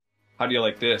How do you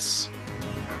like this?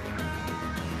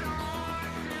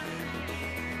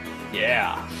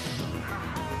 Yeah.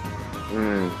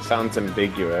 Sounds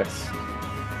ambiguous.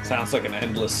 Sounds like an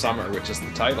endless summer, which is the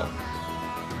title.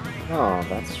 Oh,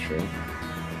 that's true. Did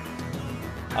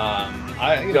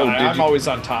I'm you? always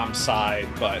on Tom's side,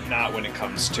 but not when it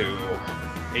comes to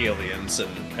aliens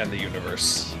and the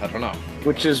universe. I don't know.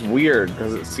 Which is weird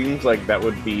because it seems like that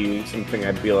would be something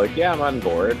I'd be like, yeah, I'm on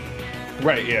board.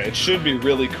 Right, yeah, it should be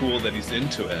really cool that he's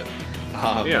into it.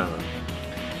 Yeah.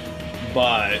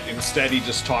 But instead he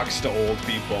just talks to old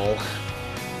people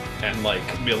and like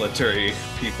military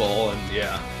people and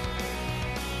yeah.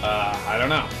 I don't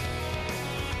know.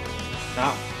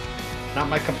 Not not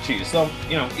my cup of tea. So,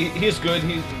 he's good.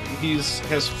 He's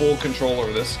has full control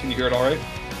over this. Can you hear it all right?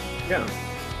 Yeah.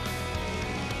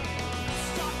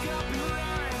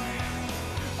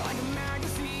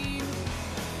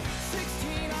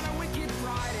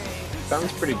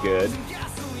 Sounds pretty good.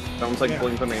 Sounds like Yeah.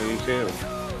 Blink-182.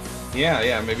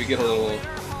 Yeah, maybe get a little,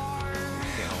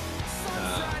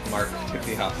 Mark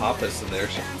Tiffany Hoppus in there,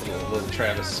 little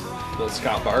Travis, little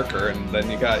Scott Barker, and then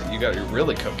you got you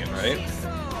really cooking, right?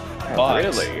 Yeah, But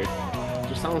really?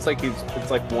 Just sounds like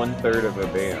it's like 1/3 of a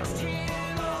band.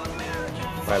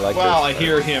 I like well, I this.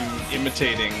 hear him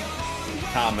imitating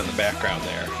Tom in the background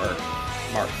there, or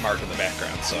Mark in the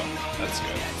background, so that's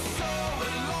good.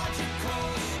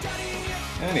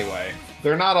 Anyway,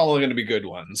 they're not all going to be good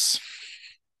ones.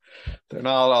 They're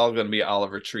not all going to be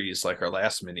Oliver Trees like our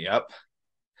last mini up.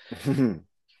 And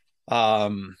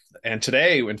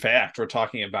today, in fact, we're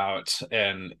talking about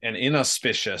an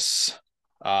inauspicious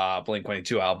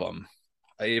Blink-182 album,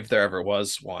 if there ever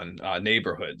was one,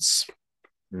 Neighborhoods.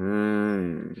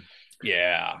 Mm.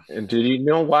 Yeah. And did you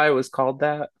know why it was called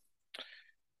that?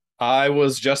 I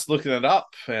was just looking it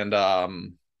up and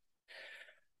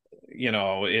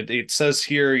it says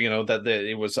here, that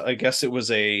it was, I guess it was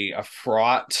a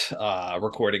fraught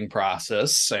recording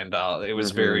process, and it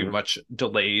was very Hmm. much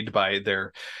delayed by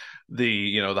the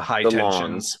high DeLonged.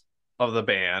 tensions of the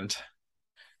band.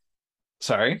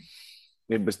 Sorry.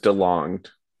 It was DeLonged.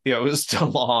 Yeah, it was still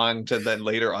long and then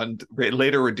later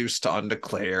reduced to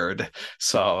undeclared.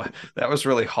 So that was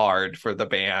really hard for the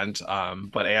band.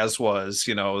 But as was,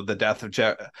 the death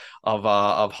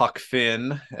of Huck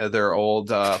Finn, their old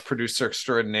producer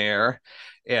extraordinaire,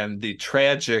 and the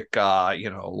tragic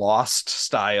lost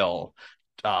style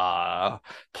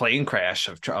plane crash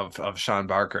of Sean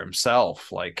Barker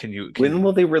himself. Like, When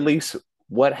will they release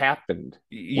what happened?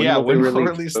 When yeah, will they when we'll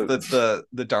release release the...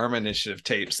 the Dharma Initiative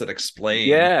tapes that explain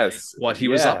Yes, what he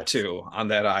was up yes. to on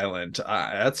that island.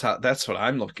 That's what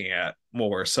I'm looking at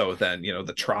more so than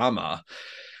the trauma.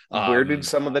 Where did Um,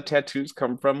 some of the tattoos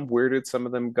come from? Where did some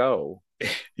of them go?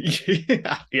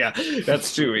 yeah,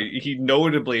 that's true. He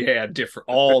notably had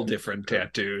all different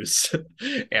tattoos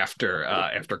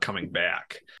after coming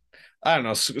back. I don't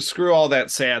know. Screw all that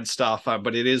sad stuff.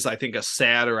 But it is, I think, a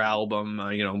sadder album,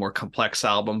 more complex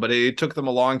album. But it took them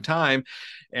a long time,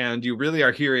 and you really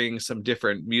are hearing some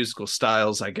different musical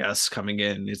styles, I guess, coming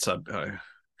in. It's I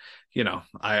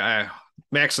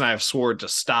Max and I have sworn to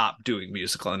stop doing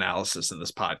musical analysis in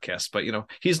this podcast, but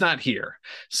he's not here,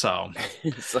 so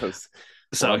So,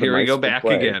 so well, the here we mice go will back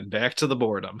play. again, back to the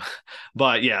boredom.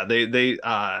 But yeah, they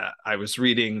I was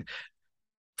reading.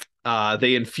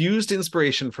 They infused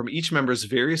inspiration from each member's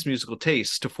various musical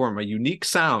tastes to form a unique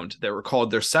sound that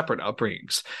recalled their separate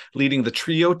upbringings, leading the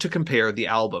trio to compare the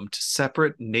album to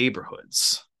separate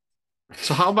neighborhoods.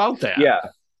 So, how about that? Yeah.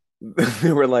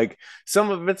 They were like,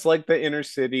 some of it's like the inner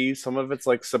city, some of it's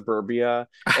like suburbia,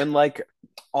 and like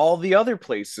all the other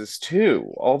places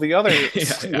too. All the other Yeah,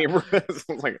 yeah. neighborhoods.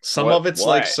 I was like, Some what? of it's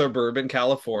like What? suburban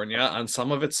California, and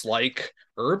some of it's like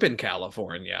urban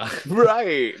California.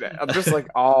 Right. I'm just like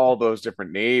all those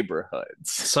different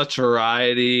neighborhoods. Such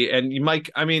variety. And you might,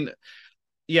 I mean,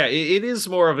 yeah, it is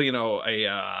more of it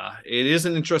is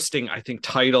an interesting, I think,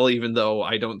 title, even though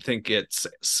I don't think it's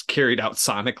carried out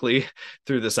sonically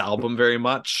through this album very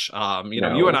much. You and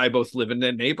No. I both live in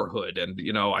a neighborhood, and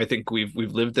I think we've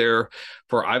lived there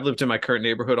for I've lived in my current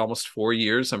neighborhood almost 4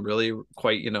 years. I'm really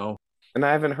quite, And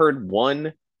I haven't heard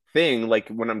one thing like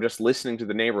when I'm just listening to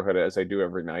the neighborhood as I do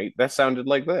every night. That sounded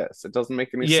like this. It doesn't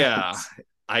make any yeah. sense.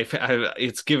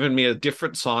 It's given me a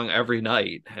different song every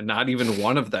night, and not even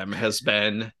one of them has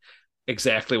been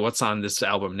exactly what's on this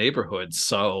album Neighborhood.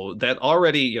 So that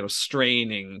already,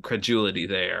 straining credulity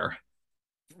there.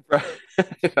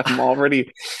 I'm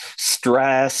already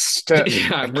stressed.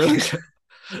 Yeah, I I'm really can't.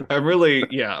 I'm really,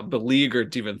 yeah,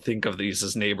 beleaguered to even think of these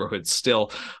as neighborhoods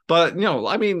still. But,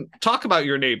 I mean, talk about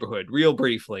your neighborhood real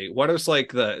briefly. What is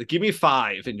like give me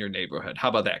five in your neighborhood? How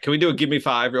about that? Can we do a give me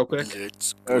five real quick?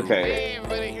 Let's go. Okay. Hey,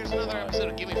 everybody, here's another episode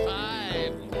of Give Me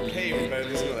Five. Hey, everybody,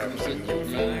 this is another episode of Give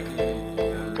Me Five.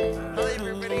 Hi,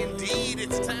 everybody, indeed,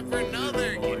 it's time for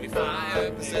another Give Me Five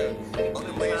episode.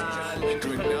 Welcome, ladies and gentlemen,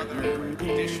 to another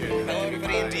edition. Hello,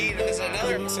 everybody, indeed, this is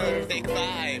another episode of Take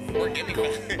Five, or Give Me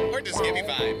Five, or just Give Me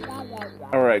Five.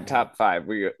 All right, top five.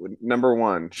 We got number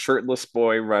one, shirtless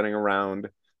boy running around,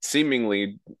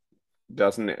 seemingly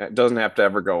doesn't have to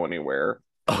ever go anywhere.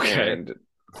 Okay. And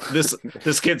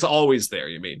this kid's always there,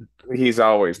 you mean? he's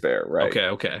always there, right?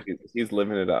 Okay. He's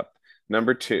living it up.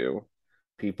 Number two,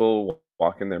 people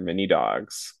walking their mini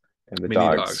dogs, and the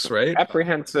Mini dogs, right?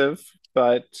 apprehensive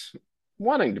but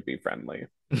wanting to be friendly.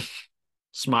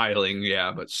 Smiling,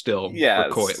 yeah, but still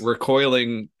Yes.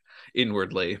 recoiling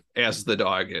inwardly as the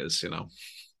dog is,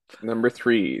 Number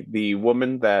three, the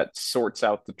woman that sorts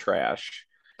out the trash.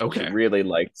 She Okay. really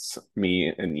likes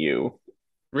me and you.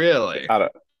 Really?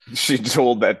 She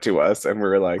told that to us, and we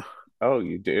were like, "Oh,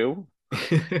 you do?"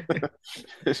 She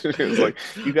was like,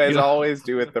 "You guys always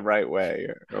do it the right way."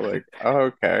 We're like,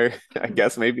 "Oh, okay. I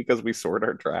guess maybe because we sort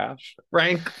our trash."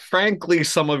 Frankly,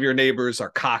 some of your neighbors are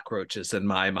cockroaches in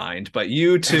my mind, but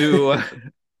you two,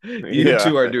 you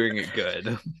two are doing it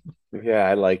good. Yeah,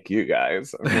 I like you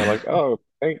guys. And we're like, "Oh,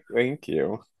 thank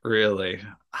you." Really?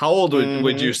 How old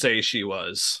would you say she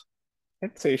was?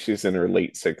 I'd say she's in her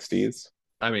late 60s.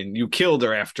 I mean, you killed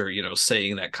her after,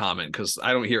 saying that comment, because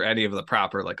I don't hear any of the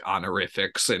proper like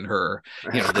honorifics in her.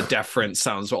 The deference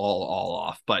sounds all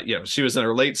off. But she was in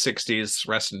her late 60s.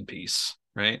 Rest in peace,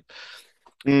 right?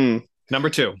 Number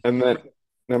two. And then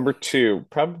number two,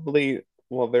 probably,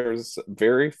 well, there's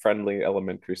very friendly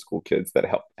elementary school kids that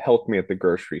help me at the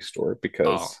grocery store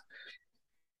because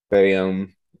they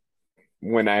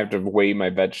when I have to weigh my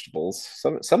vegetables,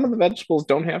 some of the vegetables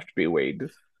don't have to be weighed,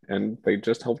 and they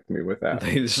just helped me with that.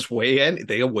 They just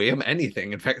they weigh them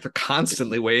anything. In fact, they're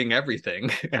constantly weighing everything.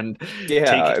 And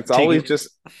it's always just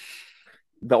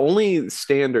the only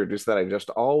standard is that I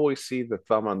just always see the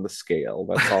thumb on the scale.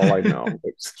 That's all I know.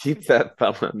 Just keep that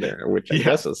thumb on there, which I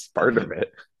guess is part of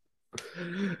it.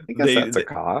 I guess that's a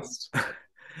cost.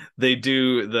 They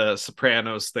do the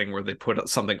Sopranos thing where they put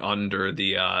something under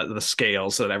the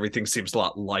scale so that everything seems a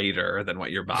lot lighter than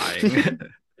what you're buying.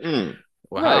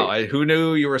 Wow, Right. who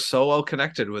knew you were so well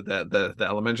connected with the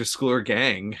elementary schooler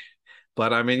gang?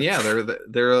 But I mean, yeah,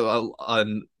 they're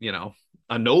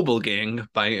a noble gang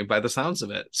by the sounds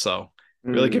of it. So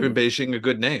really giving Beijing a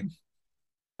good name.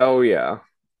 Oh yeah,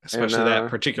 especially that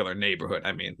particular neighborhood.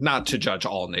 I mean, not to judge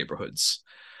all neighborhoods.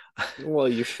 Well,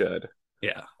 you should.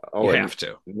 Yeah, you have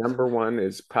to. Number one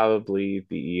is probably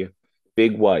the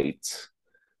Big White.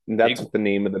 And that's what the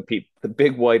name of the people. The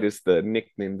Big White is the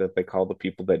nickname that they call the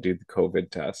people that do the COVID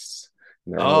tests.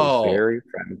 And they're always very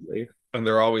friendly. And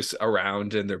they're always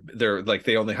around, and they're like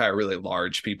they only hire really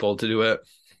large people to do it.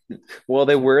 Well,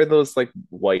 they wear those like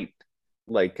white,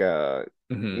 like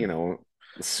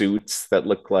suits that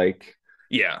look like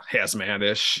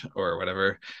hazmat-ish or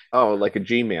whatever. Oh, like a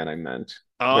G-man, I meant.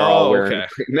 Oh, they're all wearing, okay.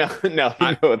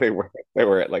 No, they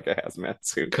wear it like a hazmat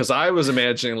suit. Because I was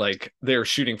imagining like they're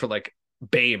shooting for like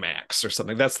Baymax or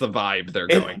something. That's the vibe they're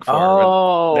going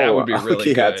for. That would be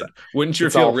really good. Wouldn't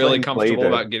you feel really comfortable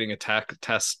about getting a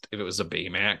test if it was a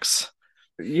Baymax?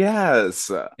 Yes.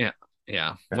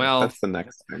 Yeah. Well, that's the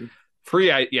next thing.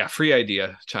 Free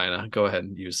idea, China. Go ahead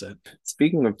and use it.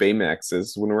 Speaking of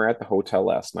Baymaxes, when we were at the hotel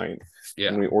last night,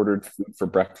 and we ordered food for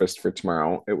breakfast for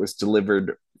tomorrow, it was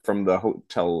delivered from the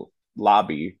hotel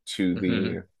lobby to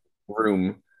the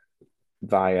room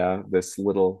via this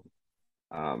little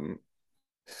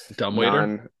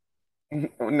dumbwaiter.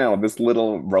 No, this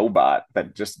little robot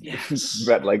that just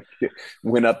that like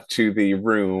went up to the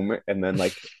room and then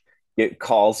like it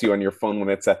calls you on your phone when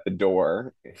it's at the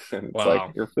door, and it's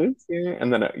like your food's here,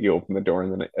 and then you open the door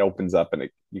and then it opens up and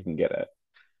you can get it.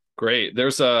 Great.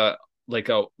 There's the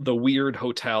weird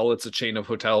hotel. It's a chain of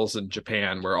hotels in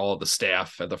Japan where all the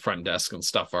staff at the front desk and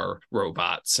stuff are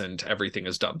robots, and everything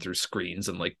is done through screens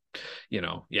and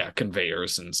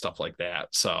conveyors and stuff like that.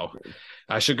 So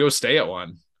I should go stay at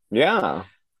one. Yeah.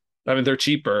 I mean, they're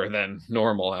cheaper than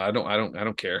normal. I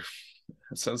don't care.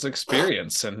 It sounds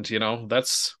experience, and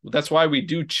that's why we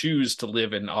do choose to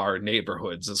live in our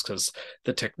neighborhoods, is because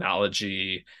the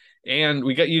technology, and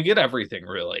you get everything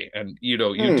really, and you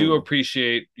do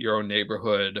appreciate your own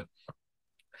neighborhood.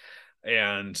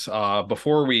 And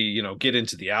before we get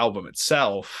into the album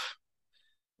itself,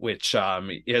 which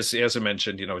as I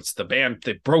mentioned, it's the band,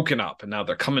 they've broken up and now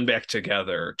they're coming back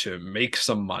together to make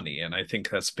some money. And I think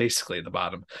that's basically the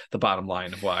bottom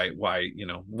line of why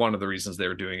one of the reasons they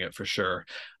were doing it for sure.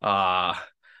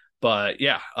 But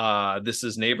yeah, this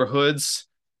is Neighborhoods.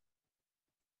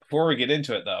 Before we get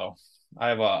into it though, I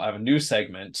have a new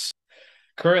segment.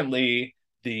 Currently,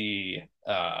 the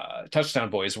Touchdown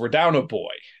Boys, we're down a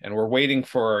boy and we're waiting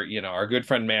for our good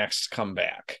friend Max to come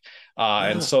back,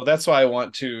 and so that's why I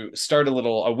want to start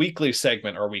a weekly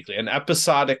segment, or an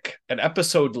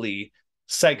episodely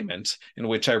segment in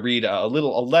which I read a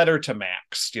letter to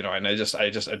Max, and I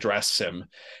just address him.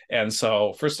 And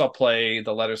so first I'll play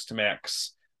the Letters to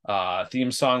Max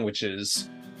theme song, which is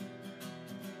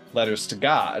Letters to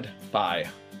God by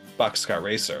Boxcar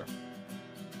Racer.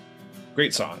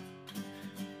 Great song.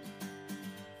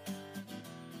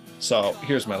 So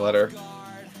here's my letter.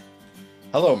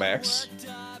 Hello, Max.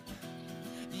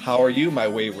 How are you, my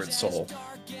wayward soul?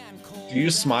 Do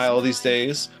you smile these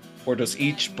days, or does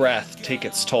each breath take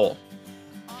its toll?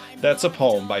 That's a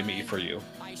poem by me for you.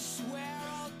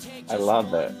 I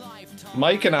love it.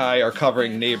 Mike and I are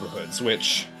covering Neighborhoods,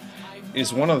 which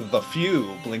is one of the few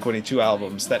Blink-182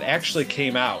 albums that actually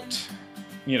came out,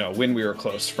 when we were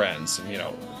close friends.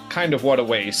 And, kind of what a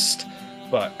waste,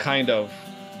 but kind of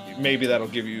maybe that'll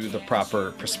give you the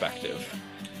proper perspective.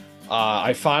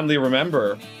 I fondly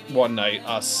remember one night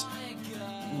us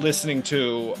listening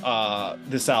to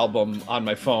this album on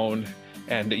my phone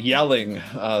and yelling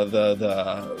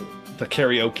the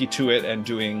karaoke to it and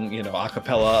doing a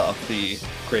cappella of the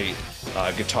great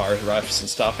guitar riffs and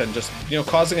stuff, and just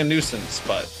causing a nuisance.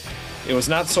 But it was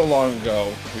not so long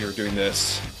ago we were doing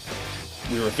this.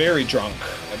 We were very drunk,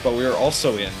 but we were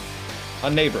also in a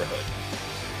neighborhood.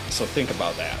 So think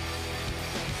about that.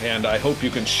 And I hope you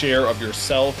can share of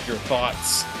yourself, your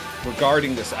thoughts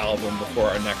regarding this album before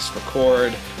our next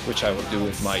record, which I will do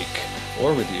with Mike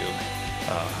or with you,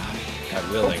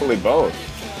 God willing. Hopefully both.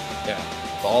 Yeah,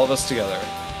 all of us together.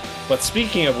 But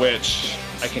speaking of which,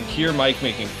 I can hear Mike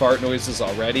making fart noises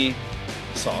already,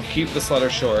 so I'll keep this letter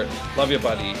short. Love you,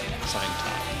 buddy. Signed, Todd.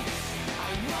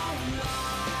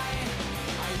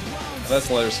 That's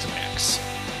Letters to Max.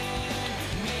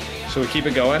 Should we keep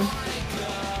it going?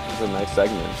 It's a nice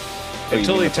segment.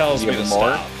 Until he tells me to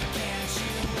stop.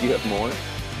 You have more?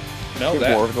 No,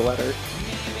 more of the letter?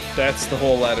 That's the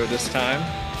whole letter this time.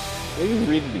 Maybe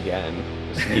read it again.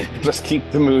 Just keep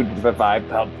the mood, the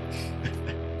vibe up.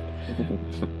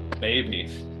 Maybe.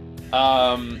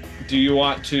 Do you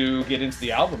want to get into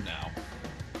the album now?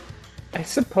 I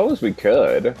suppose we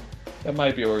could. That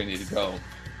might be where we need to go.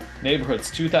 Neighborhoods,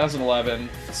 2011,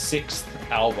 6th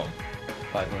album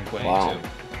by Blink-182. Wow.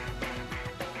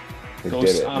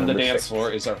 Ghost on the Dance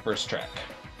Floor is our first track.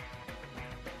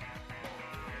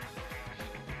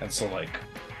 And so,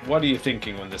 what are you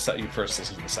thinking when you first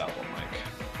listen to this album, Mike?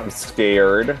 I'm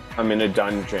scared. I'm in a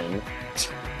dungeon.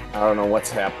 I don't know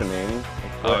what's happening.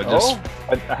 A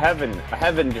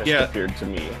heaven just appeared to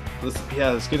me.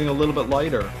 It's getting a little bit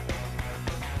lighter.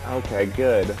 Okay,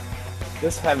 good.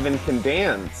 This heaven can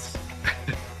dance.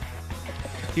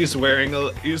 He's wearing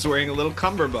a little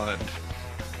cummerbund.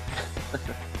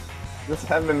 This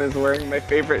heaven is wearing my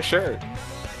favorite shirt.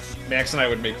 Max and I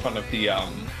would make fun of the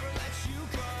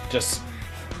just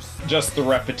the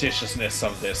repetitiousness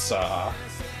of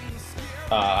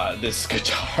this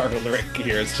guitar lyric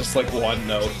here. It's just like one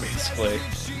note, basically.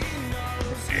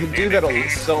 You do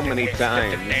that so many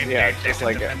times. Yeah, just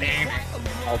like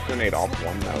alternate off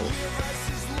one note.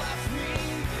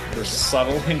 Their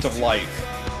subtle hint of life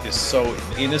is so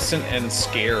innocent and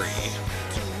scary.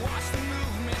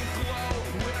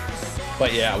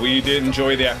 But yeah, we did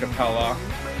enjoy the acapella.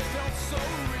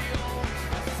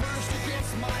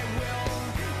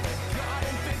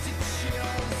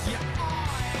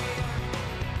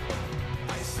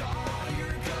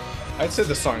 I'd say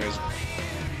the song is,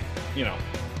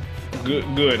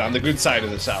 good on the good side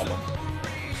of this album.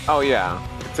 Oh yeah,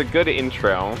 it's a good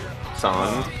intro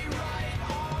song.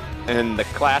 And the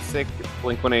classic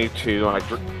Blink-182,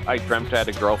 I dreamt I had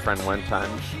a girlfriend one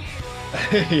time.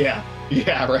 yeah,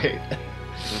 right.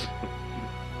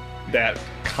 That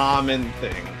common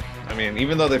thing. I mean,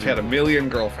 even though they've had a million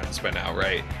girlfriends by now,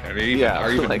 right?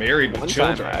 Are even married with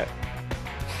children.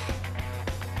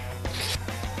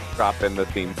 Drop in the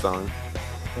theme song.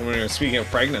 When we were speaking of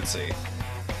pregnancy,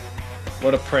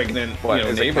 what a pregnant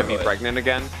is neighborhood. It be pregnant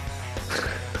again?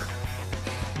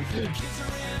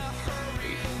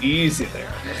 Easy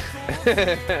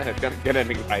there. Don't get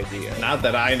any idea. Not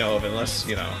that I know of, unless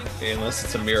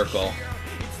it's a miracle.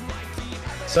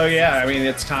 So yeah, I mean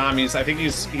it's Tom. I think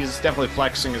he's definitely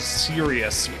flexing his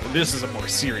serious. This is a more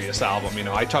serious album. You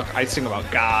know, I sing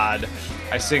about God,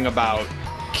 I sing about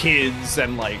kids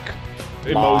and like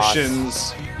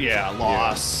emotions.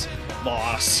 Loss,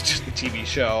 Lost, the TV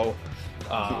show.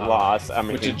 Lost. I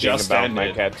mean, which just about ended.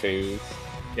 my tattoos.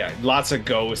 Yeah, lots of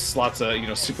ghosts, lots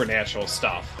of supernatural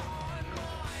stuff.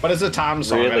 But it's a Tom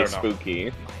song. Really I don't know.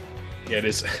 spooky. Yeah, it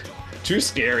is too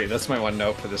scary. That's my one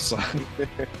note for this song.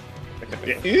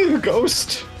 Yeah, ew,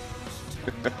 ghost.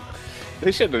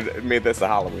 They should have made this a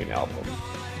Halloween album.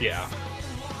 Yeah.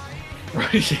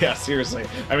 Right. Yeah. Seriously.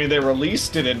 I mean, they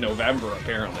released it in November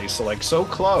apparently, so like so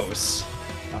close.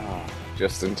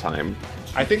 Just in time.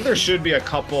 I think there should be a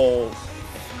couple.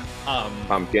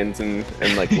 Pumpkins and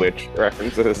like witch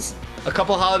references. A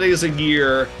couple holidays a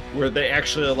year where they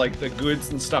actually like the goods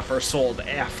and stuff are sold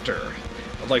after,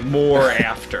 like more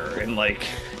after, and like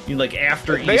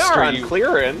after they Easter. Are on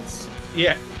clearance.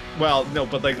 Yeah. Well, no,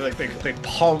 but like they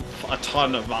pump a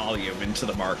ton of volume into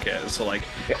the market. So like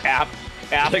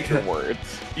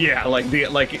afterwards. Yeah,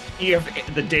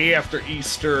 if the day after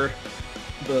Easter,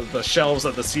 the shelves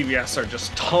at the CVS are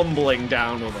just tumbling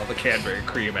down with all the Cadbury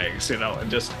cream eggs, and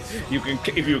just if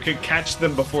you can catch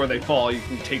them before they fall, you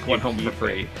can take one home for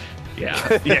free.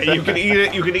 Yeah, yeah, you can eat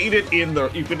it. You can eat it in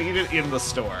the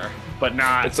store, but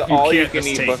not. It's all you can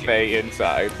eat buffet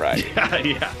inside, right?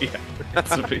 Yeah.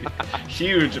 That's a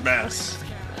huge mess.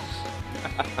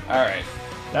 All right,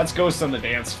 that's Ghost on the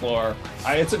Dance Floor.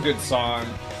 It's a good song.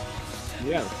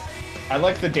 Yeah. I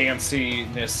like the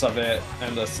danciness of it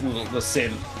and the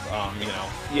synth,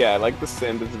 Yeah, I like the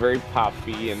synth. It's very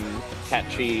poppy and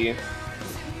catchy.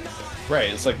 Right,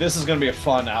 it's like this is going to be a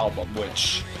fun album,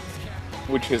 which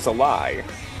is a lie.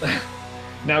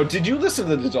 Now, did you listen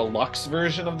to the deluxe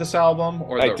version of this album?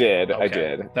 I did. Okay. I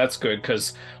did. That's good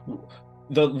because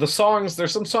the songs.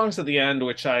 There's some songs at the end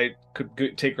which I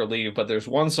could take or leave, but there's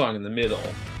one song in the middle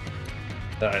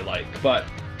that I like. But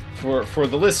for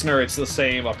the listener, it's the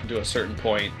same up to a certain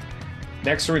point.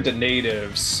 Next, we're into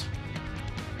Natives.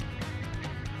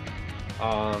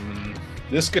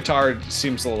 This guitar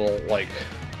seems a little like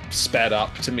sped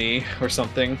up to me or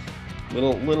something.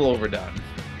 Little overdone.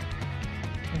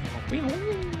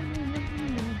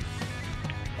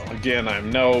 Again,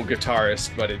 I'm no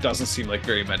guitarist, but it doesn't seem like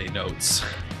very many notes.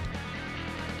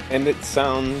 And it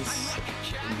sounds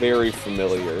very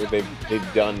familiar.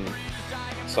 They've done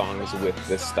songs with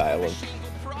this style of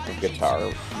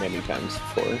guitar many times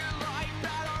before.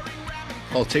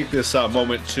 I'll take this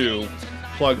moment to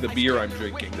plug the beer I'm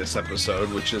drinking this episode,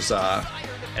 which is an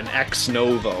Ex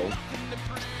Novo.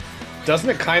 Doesn't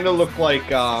it kind of look like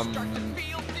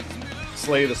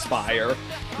Slay the Spire?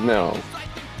 No.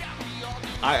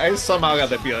 I somehow got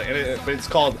that feeling, but it's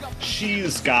called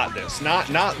She's Got This, not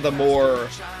the more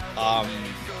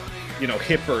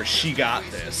hipper She Got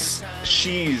This.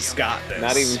 She's Got This.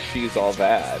 Not even She's All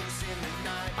That.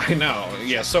 I know,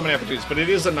 yeah, so many opportunities, but it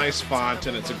is a nice font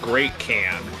and it's a great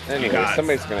can. Anyway,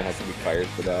 somebody's gonna have to be fired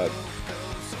for that.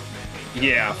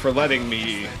 Yeah, for letting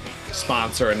me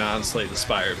sponsor a non-Slay the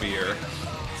Spire beer.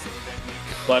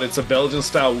 But it's a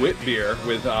Belgian-style wit beer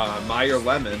with Meyer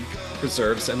lemon,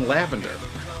 preserves, and lavender.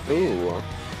 Ooh.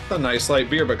 It's a nice light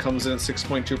beer, but comes in at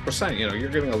 6.2%. You're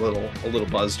getting a little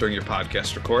buzz during your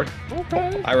podcast record.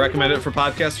 Okay. I recommend it for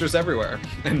podcasters everywhere,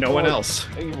 and no one else.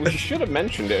 You should have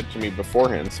mentioned it to me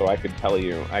beforehand so I could tell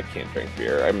you I can't drink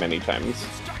beer many times.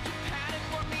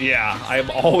 Yeah,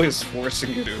 I'm always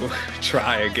forcing you to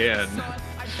try again.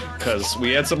 Because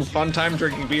we had some fun time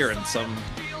drinking beer and some,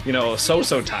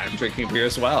 so-so time drinking beer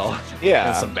as well. Yeah.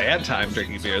 And some bad time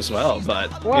drinking beer as well.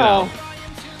 But,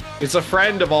 it's a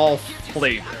friend of all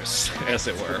flavors, as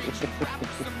it were.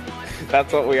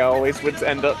 That's what we always would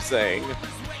end up saying.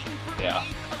 Yeah.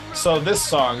 So this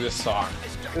song. This song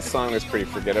is pretty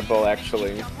forgettable,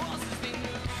 actually.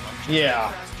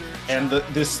 Yeah. And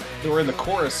we're in the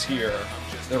chorus here.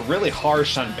 They're really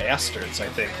harsh on bastards, I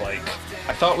think. Like,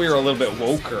 I thought we were a little bit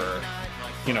woker.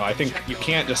 I think you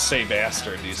can't just say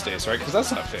bastard these days, right? Because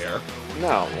that's not fair.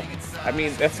 No. I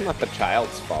mean, that's not the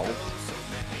child's fault.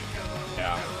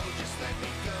 Yeah.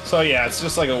 So, yeah, it's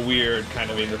just like a weird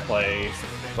kind of interplay,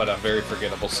 but a very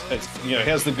forgettable. It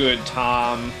has the good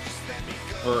Tom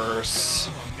verse,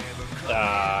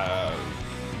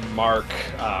 Mark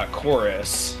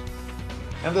chorus.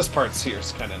 And this part's here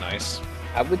is kind of nice.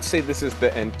 I would say this is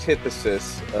the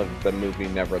antithesis of the movie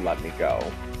Never Let Me Go.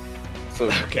 So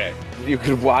okay, you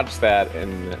could watch that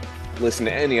and listen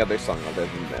to any other song other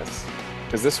than this.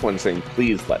 Because this one's saying,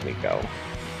 please let me go.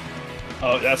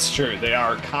 Oh, that's true. They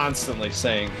are constantly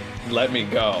saying, let me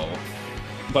go.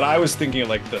 But I was thinking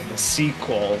like the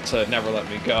sequel to Never Let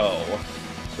Me Go.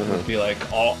 would be like,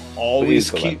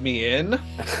 always keep me in.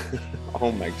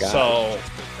 Oh my god. So,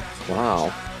 wow.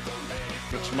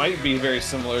 Which might be very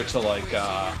similar to like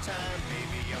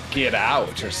Get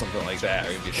Out or something like that,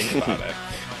 if you think about it.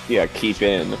 Yeah, keep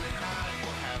in.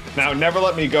 Now, Never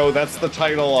Let Me Go, that's the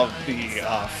title of the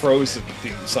Frozen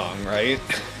theme song, right?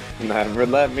 Never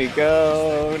let me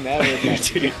go, never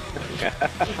let me go.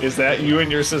 Is that you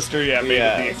and your sister? Yeah, made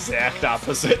it the exact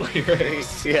opposite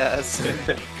lyrics. Yes.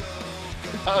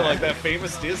 Like that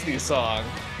famous Disney song.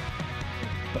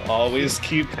 Always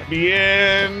keep me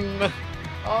in.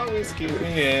 Always keep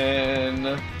me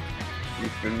in.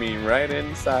 Keeping me right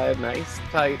inside, nice,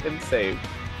 tight, and safe.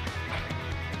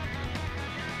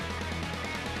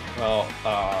 Well,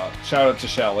 shout out to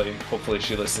Shelly. Hopefully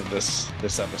she listened to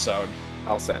this episode.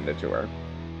 I'll send it to her.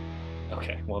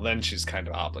 Okay, well then she's kind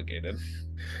of obligated.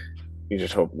 You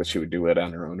just hope that she would do it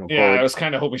on her own. Yeah, I was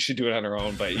kind of hoping she'd do it on her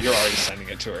own, but you're already sending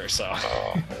it to her, so.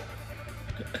 Oh.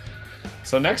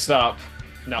 So next up,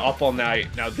 now Up All Night.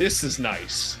 Now this is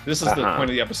nice. This is the point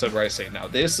of the episode where I say, now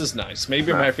this is nice.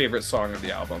 Maybe my favorite song of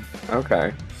the album.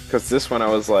 Okay, because this one I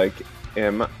was like,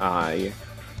 am I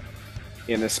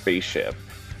in a spaceship?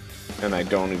 And I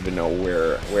don't even know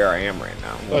where I am right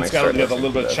now. Well, it's got a little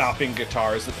bit of chopping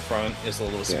guitars at the front. It's a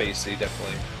little spacey,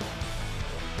 definitely.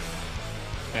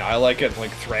 Yeah, I like it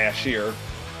like thrashier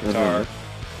guitar.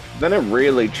 Mm-hmm. Then it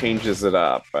really changes it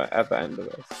up at the end of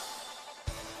this.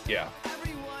 Yeah.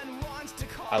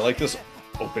 I like this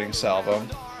opening salvo.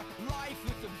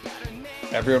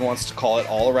 Everyone wants to call it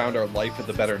all around our life with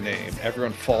a better name.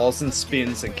 Everyone falls and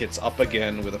spins and gets up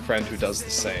again with a friend who does the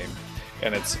same.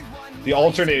 And it's the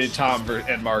alternated Tom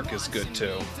and Mark is good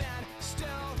too.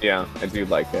 Yeah, I do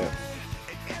like it.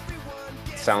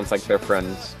 Sounds like they're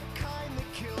friends.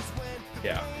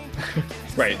 Yeah.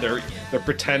 Right, they're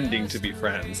pretending to be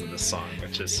friends in this song,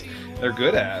 which is they're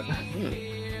good at.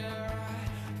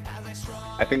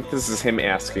 I think this is him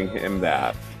asking him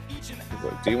that.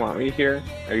 Do you want me here?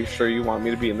 Are you sure you want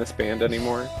me to be in this band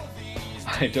anymore?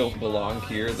 I don't belong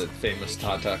here, the famous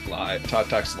Todd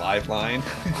Talks Live line.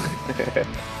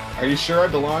 Are you sure I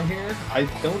belong here? I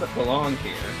don't belong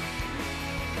here.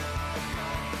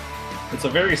 It's a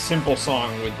very simple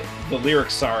song with the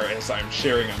lyrics are, as I'm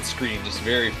sharing on screen, just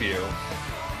very few.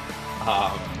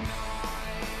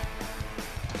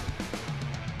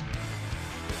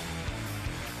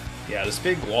 Yeah, this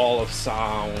big wall of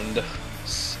sound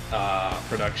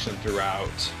production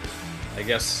throughout. I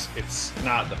guess it's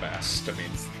not the best. I mean,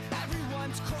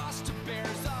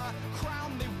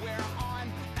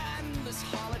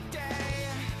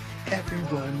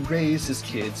 everyone raises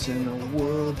kids in a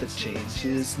world that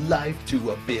changes life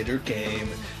to a bitter game.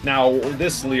 Now,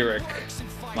 this lyric,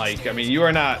 Mike, I mean, you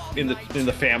are not in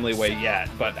the family way yet,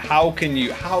 but how can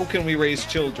we raise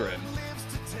children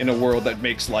in a world that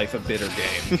makes life a bitter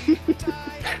game?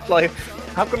 Like,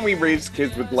 how can we raise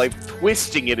kids with life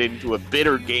twisting it into a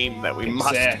bitter game that we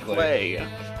must play?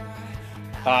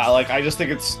 I just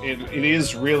think it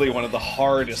is really one of the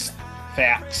hardest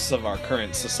facts of our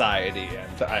current society,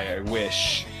 and I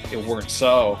wish it weren't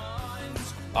so.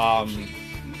 The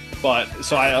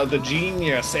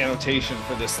genius annotation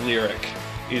for this lyric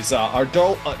is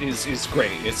is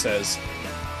great. It says,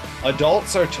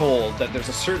 adults are told that there's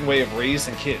a certain way of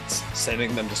raising kids,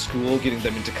 sending them to school, getting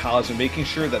them into college, and making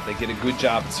sure that they get a good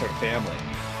job and start a family.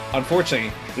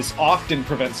 Unfortunately, this often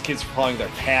prevents kids from following their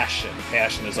passion.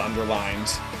 Passion is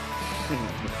underlined.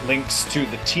 Links to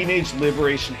the Teenage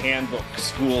Liberation Handbook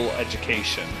school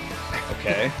education.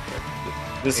 Okay?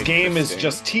 This game is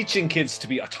just teaching kids to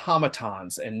be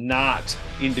automatons and not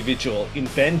individual,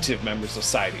 inventive members of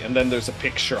society. And then there's a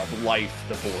picture of Life,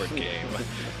 the board game.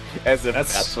 As if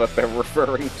that's what they're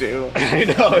referring to. I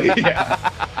know, yeah.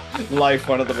 Life,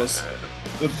 one of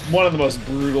the most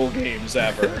brutal games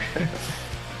ever.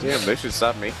 Damn, they should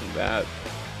stop making that.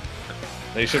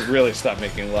 They should really stop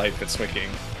making Life. It's making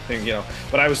thing, you know.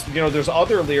 But there's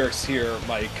other lyrics here,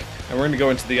 Mike, and we're going to go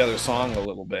into the other song a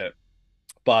little bit.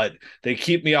 But they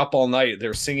keep me up all night.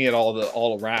 They're singing it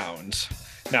all around.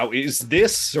 Now, is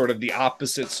this sort of the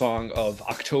opposite song of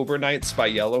October Nights by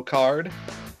Yellow Card?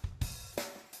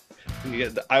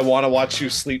 I want to watch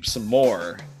you sleep some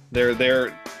more.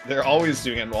 They're always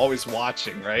doing it and always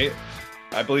watching, right?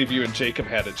 I believe you and Jacob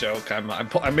had a joke.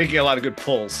 I'm making a lot of good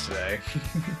pulls today.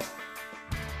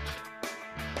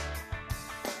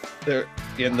 They're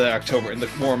in the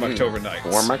warm October nights.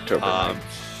 Warm October nights.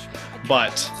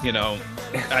 But,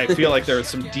 I feel like there are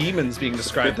some demons being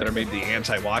described that are maybe the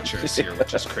anti-watchers here,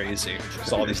 which is crazy.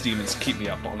 Because all these demons keep me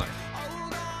up all night.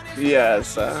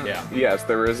 Yes. Yes,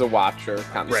 there is a watcher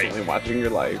constantly watching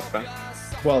your life.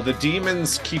 Well, the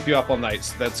demons keep you up all night,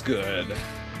 so that's good.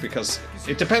 because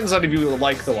it depends on if you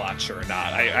like the Watcher or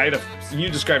not. You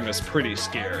describe him as pretty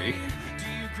scary.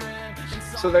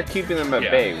 So they're keeping them at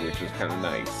bay, which is kind of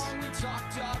nice.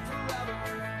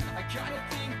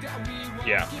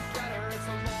 Yeah.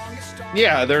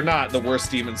 Yeah, they're not the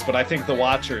worst demons, but I think the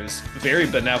Watcher is very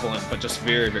benevolent, but just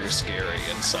very, very scary,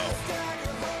 and so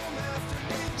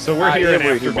we're here at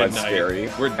After Midnight. Scary.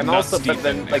 We're and also, but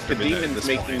then like the demons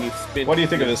making you spin. What do you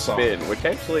think of this song? Which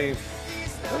actually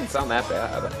doesn't sound that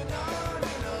bad.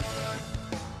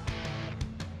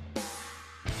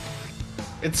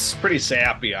 It's pretty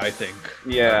sappy, I think.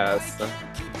 Yes.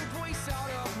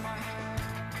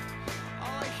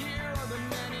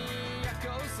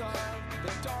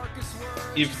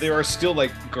 If there are still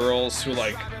like girls who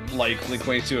like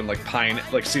Blink-182 and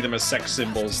like see them as sex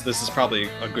symbols, this is probably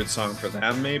a good song for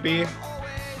them, maybe.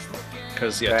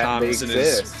 Because Tom's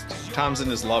in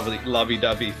his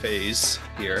lovey-dovey phase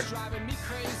here.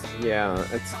 Yeah,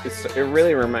 it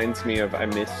really reminds me of "I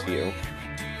Miss You."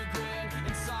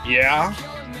 Yeah,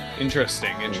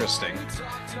 interesting.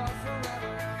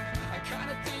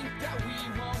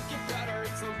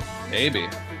 Maybe.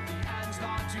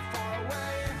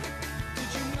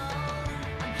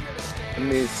 I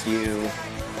miss you.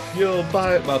 You'll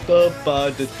bite my butt by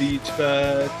the beach,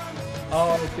 but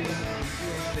I'll be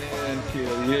and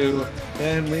kill you,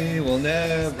 and we will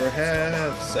never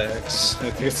have sex.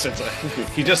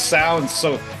 He just sounds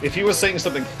so. If he was saying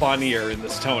something funnier in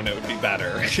this tone, it would be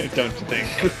better, don't you think?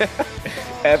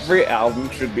 Every album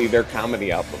should be their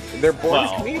comedy album. They're born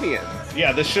comedians.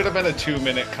 Yeah, this should have been a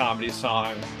 2-minute comedy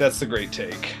song. That's the great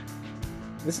take.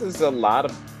 This is a lot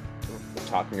of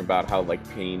talking about how like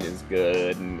pain is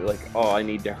good and like, oh, I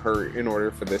need to hurt in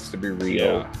order for this to be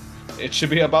real. Yeah. It should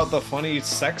be about the funny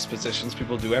sex positions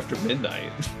people do after midnight.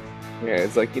 Yeah,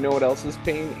 it's like, you know what else is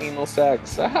pain? Anal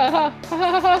sex.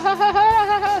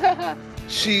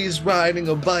 She's riding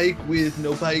a bike with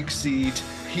no bike seat.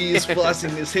 He's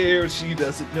flossing his hair. She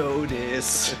doesn't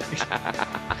notice.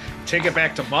 Take it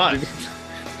back to mud.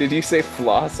 Did you say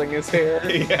flossing his hair?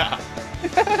 Yeah.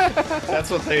 That's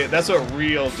what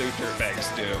real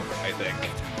douchebags do, I think.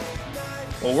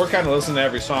 Well, we're kind of listening to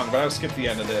every song, but I'll skip the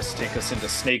end of this, take us into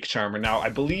Snake Charmer. Now, I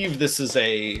believe this is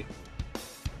a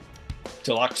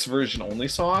deluxe version only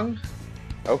song.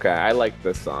 Okay, I like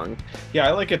this song. Yeah,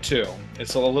 I like it too.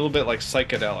 It's a little bit like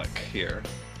psychedelic here.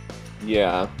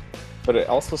 Yeah, but it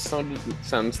also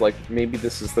sounds like maybe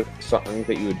this is the song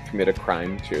that you would commit a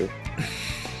crime to.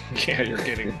 Yeah, you're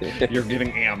getting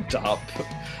amped up.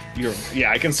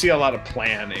 I can see a lot of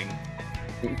planning.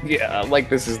 Yeah, like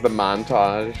this is the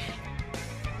montage.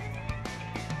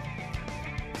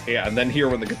 Yeah, and then here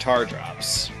when the guitar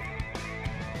drops.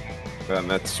 Then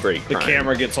that's straight crime. The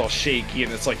camera gets all shaky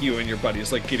and it's like you and your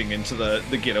buddies like getting into the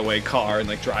getaway car and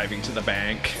like driving to the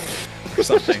bank or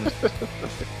something.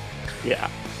 Yeah.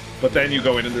 But then you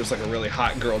go in and there's like a really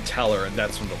hot girl teller and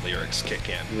that's when the lyrics kick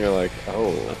in. And you're like,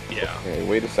 oh, yeah. Okay,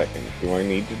 wait a second. Do I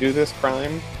need to do this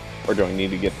crime? Or do I need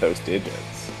to get those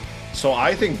digits? So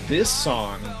I think this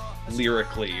song,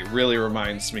 lyrically, really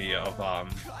reminds me of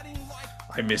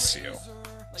I Miss You.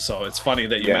 So it's funny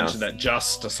that you mentioned that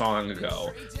just a song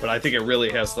ago. But I think it really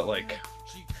has that, like,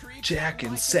 Jack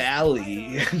and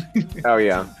Sally. Oh,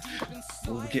 yeah.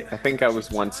 I think I was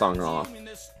one song off.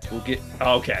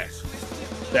 Okay.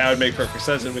 That would make perfect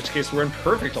sense, in which case we're in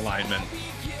perfect alignment.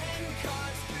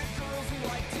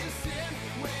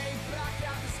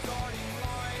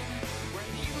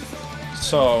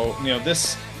 So,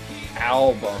 this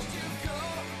album,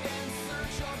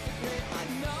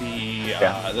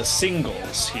 the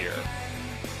singles here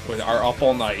are Up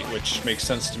All Night, which makes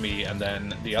sense to me, and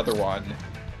then the other one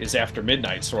is After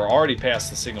Midnight, so we're already past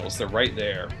the singles. They're right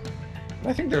there.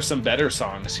 I think there's some better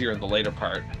songs here in the later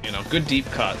part. Good deep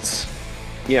cuts.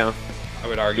 Yeah. I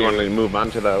would argue. You want to move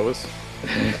on to those?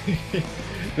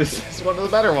 This is one of the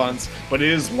better ones, but it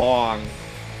is long.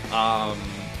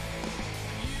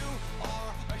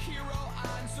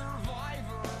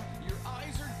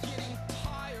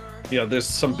 There's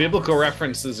some biblical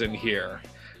references in here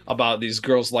about these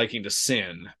girls liking to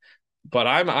sin, but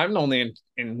I'm only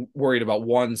worried about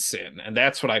one sin, and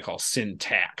that's what I call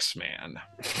syntax, man.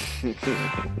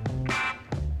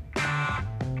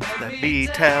 Let me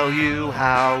tell you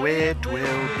how it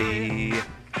will be.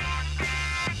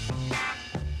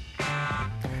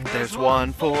 There's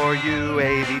 1 for you,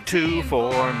 82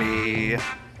 for me.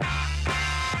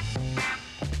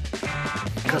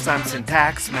 'Cause I'm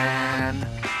syntax man.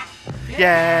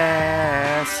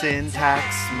 Yeah,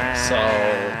 syntax man.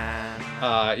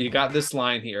 So, you got this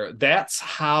line here. That's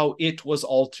how it was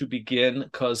all to begin,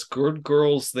 'cause good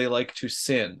girls, they like to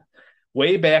sin.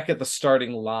 way back at the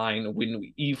starting line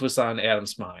when Eve was on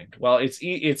Adam's mind. Well,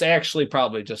 it's actually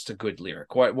probably just a good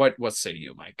lyric. What say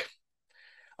you, Mike?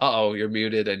 Uh-oh, you're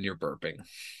muted and you're burping.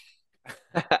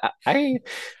 I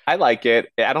like it.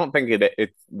 I don't think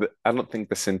I don't think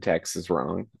the syntax is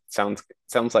wrong. Sounds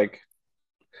like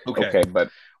okay, but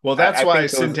well, that's I why think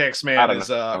Syntax Man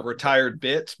is a retired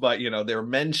bit, but they're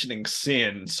mentioning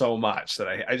sin so much that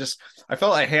I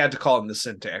felt I had to call him the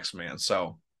Syntax Man.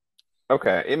 So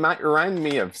okay, it might remind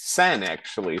me of Sen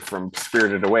actually from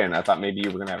Spirited Away, and I thought maybe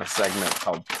you were gonna have a segment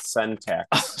called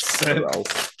Syntax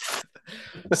Girls.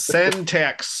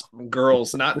 Syntax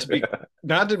Girls, not to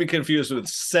be confused with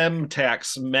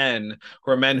Semtex Men,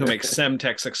 who are men who make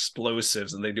Semtex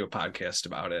explosives, and they do a podcast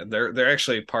about it. They're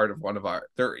actually part of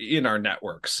they're in our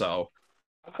network. So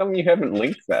how come you haven't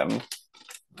linked them?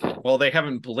 Well, they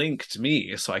haven't blinked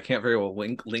me, so I can't very well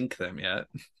link them yet.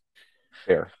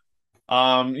 Fair.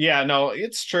 Yeah, no,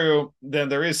 it's true. Then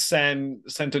there is Sento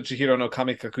Chihiro no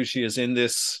Kamikakushi is in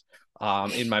this,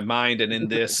 in my mind and in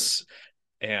this.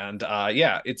 And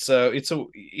yeah, it's a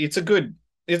good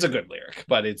lyric,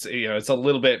 but it's it's a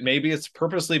little bit, maybe it's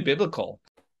purposely biblical.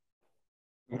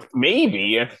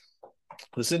 Maybe.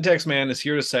 The Syntax Man is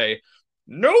here to say,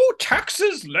 no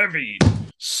taxes levied.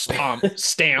 Stamp,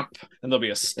 and there'll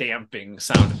be a stamping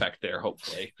sound effect there,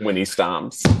 hopefully. When he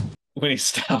stomps. And he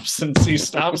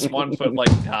stomps 1 foot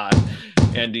like God,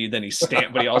 and then he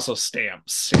but he also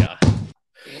stamps. Yeah.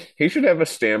 He should have a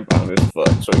stamp on his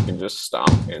foot so he can just stomp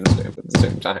and stamp at the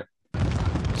same time.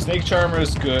 Snake Charmer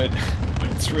is good, but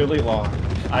it's really long.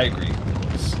 I agree, of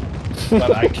course.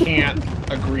 But I can't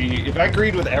agree. If I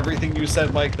agreed with everything you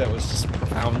said, Mike, that was just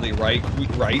profoundly right,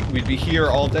 we'd be here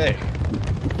all day.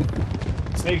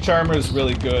 Snake Charmer is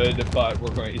really good, but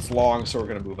it's long, so we're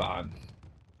going to move on.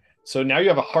 So now you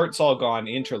have a Hearts All Gone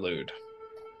interlude.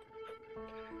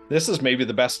 This is maybe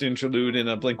the best interlude in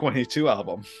a Blink-182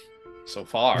 album so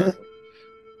far.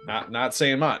 Not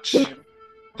saying much.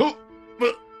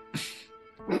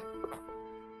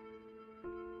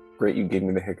 Great, you gave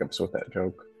me the hiccups with that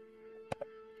joke.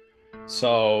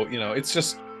 So,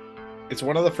 it's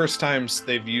one of the first times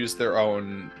they've used their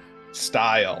own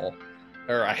style.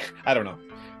 Or I don't know.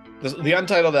 The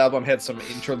Untitled album had some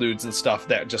interludes and stuff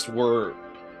that just were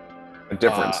a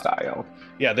different style.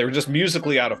 Yeah, they were just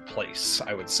musically out of place,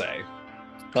 I would say.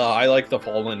 I like the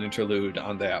Fallen interlude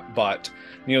on that, but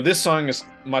this song is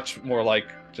much more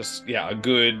like just a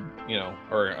good,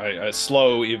 or a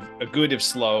slow, a good if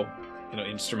slow,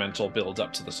 instrumental build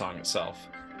up to the song itself.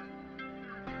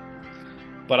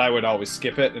 But I would always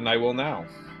skip it, and I will now.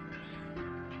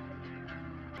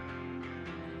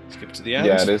 Skip to the end.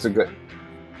 Yeah, it is a good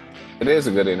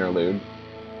interlude.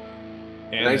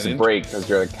 And nice break because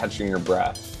you're catching your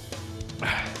breath.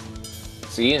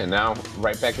 See, and now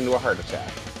right back into a heart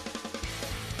attack.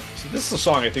 So this is a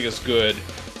song I think is good.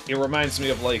 It reminds me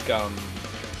of like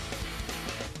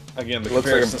again the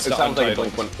comparison. It sounds like a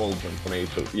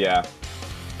Blink-182. Yeah.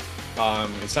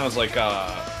 It sounds like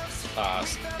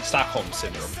Stockholm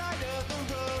Syndrome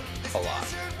a lot.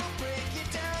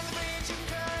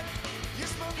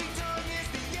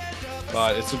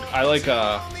 But I like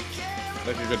a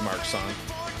good Mark song.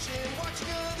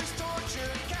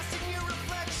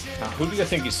 Now, who do you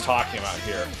think he's talking about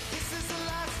here?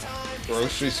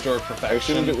 Grocery store perfection.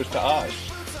 I assumed it was to us.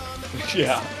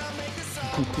 Yeah.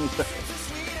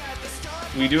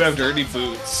 We do have dirty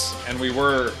boots, and we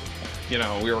were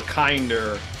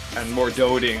kinder and more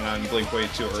doting on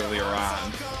Blink-182 earlier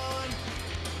on.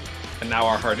 And now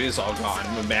our heart is all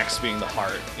gone, with Max being the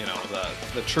heart,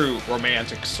 the true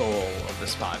romantic soul of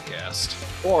this podcast.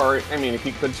 Or, I mean,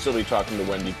 he could still be talking to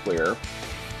Wendy Clear.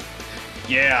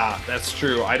 Yeah, that's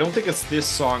true. I don't think it's this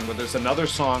song, but there's another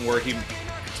song where he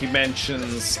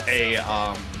mentions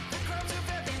I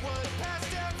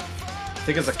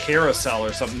think it's a carousel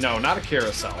or something. No, not a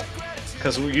carousel.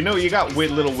 Because, you got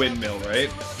Little Windmill,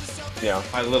 right? Yeah.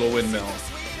 My Little Windmill.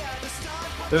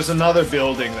 There's another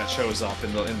building that shows up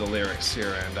in the lyrics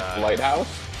here, and Lighthouse?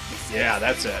 Yeah,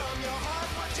 that's it.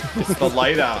 It's the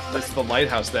lighthouse. It's the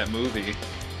lighthouse. That movie.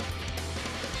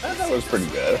 That was pretty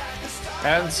good. I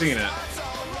haven't seen it,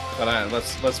 but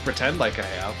let's pretend like I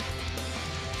have.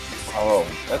 Oh,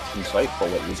 that's insightful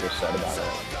what you just said about it.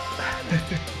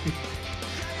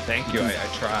 Thank you. I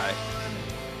try.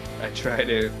 I try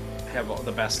to have all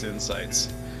the best insights.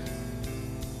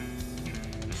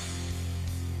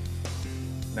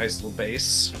 Nice little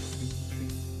bass.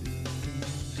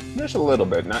 Just a little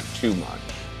bit, not too much.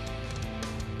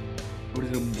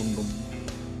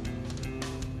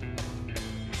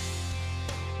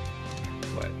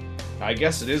 But I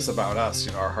guess it is about us.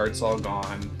 Our heart's all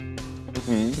gone.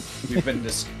 Mm-hmm.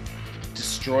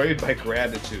 destroyed by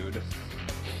gratitude.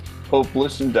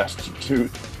 Hopeless and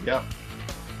destitute. Yep.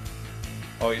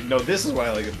 Oh, no, this is why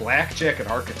I like it. Blackjack and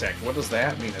Architect. What does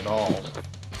that mean at all?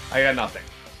 I got nothing.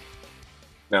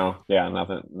 No, yeah,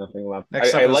 nothing left.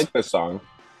 Next I up is like this song.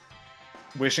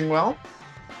 Wishing Well.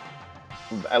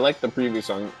 I like the previous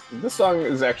song. This song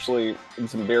is actually,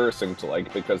 it's embarrassing to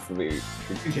like because the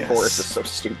Yes. chorus is so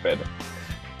stupid.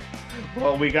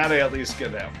 Well, we gotta at least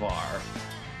get that far.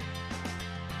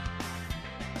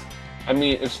 I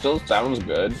mean, it still sounds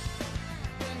good.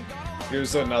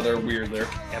 Here's another weird lyric.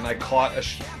 And I caught a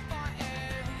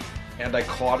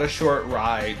short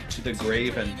ride to the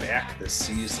grave and back this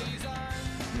season.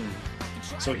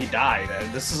 So he died,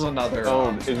 and this is another.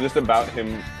 Oh, is this about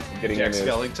him getting Jack in his...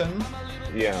 Skellington?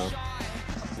 Yeah.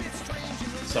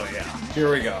 So yeah,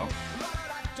 here we go.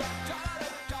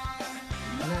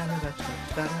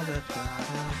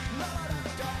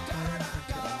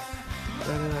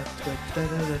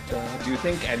 Do you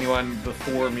think anyone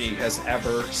before me has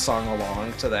ever sung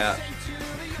along to that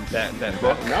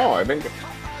hook? No, I think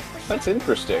that's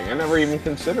interesting. I never even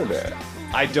considered it.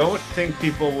 I don't think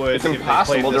people would. It's if they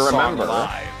impossible played this to song remember.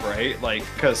 live, right? Like,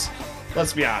 because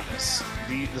let's be honest,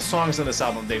 the songs in this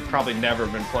album they've probably never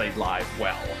been played live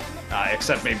well,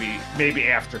 except maybe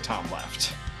after Tom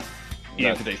left.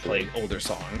 Even if they played older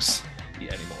songs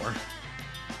anymore.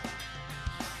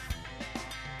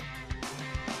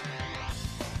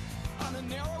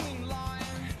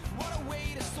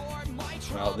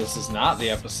 Well, this is not the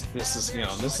episode. This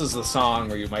is the song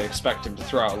where you might expect him to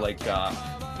throw out like the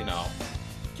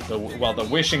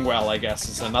wishing well, I guess,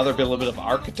 is another little bit of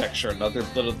architecture, another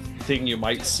little thing you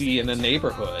might see in a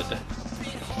neighborhood.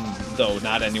 Though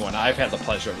not anyone I've had the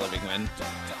pleasure of living in.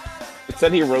 It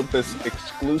said he wrote this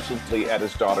exclusively at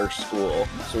his daughter's school,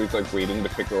 so he's like waiting to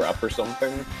pick her up or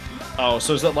something. Oh,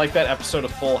 so is it like that episode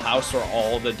of Full House where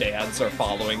all the dads are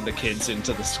following the kids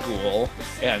into the school,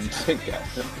 and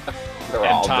They're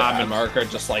all Tom dads. and Mark are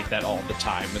just like that all the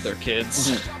time with their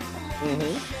kids?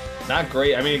 Mm-hmm. Not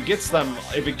great. I mean,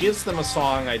 if it gives them a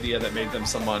song idea that made them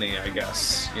some money, I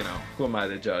guess, who am I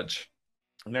to judge?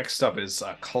 Next up is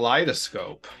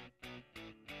Kaleidoscope.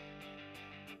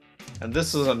 And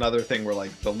this is another thing where,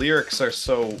 like, the lyrics are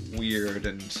so weird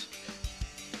and...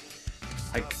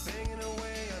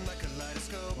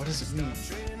 what does it mean?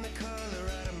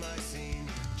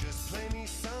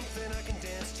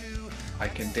 I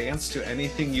can dance to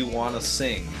anything you want to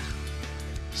sing.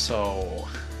 So...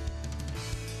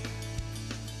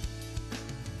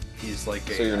 he's like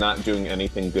So you're not doing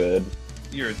anything good?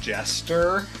 You're a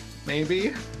jester,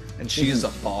 maybe? And she's a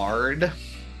bard.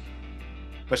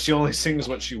 But she only sings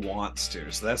what she wants to,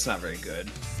 so that's not very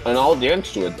good. And I'll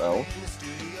dance to it, though.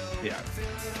 Yeah.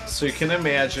 So you can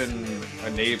imagine a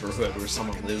neighborhood where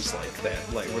someone lives like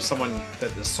that, like where someone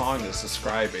that this song is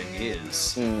describing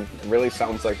is. It really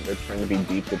sounds like they're trying to be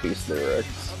deep with these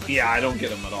lyrics. Yeah, I don't get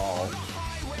them at all.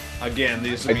 Again,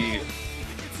 these would be...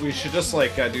 we should just,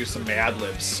 like, do some Mad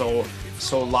Libs. So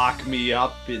lock me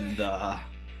up in the...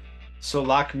 So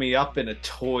lock me up in a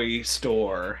toy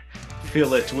store.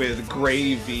 Fill it with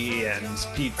gravy and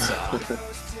pizza.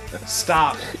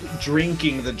 Stop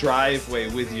drinking the driveway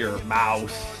with your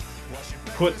mouth.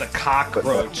 Put the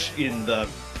cockroach in the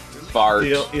Fart.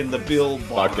 bill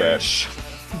Bucket. barge.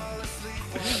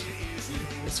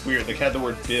 It's weird. They had the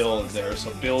word bill in there,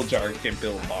 so bill jar became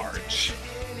bill barge.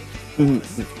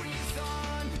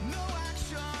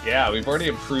 Yeah, we've already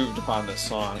improved upon this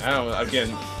song. I don't know,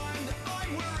 again...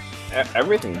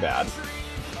 everything bad.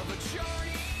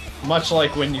 Much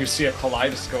like when you see a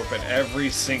kaleidoscope and every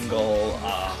single,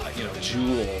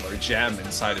 jewel or gem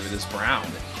inside of it is brown.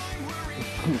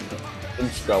 And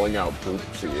spelling out poop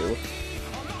to you.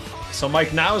 So,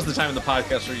 Mike, now is the time in the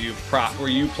podcast where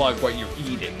you plug what you're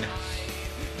eating.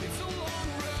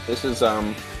 This is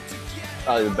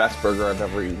probably the best burger I've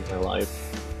ever eaten in my life.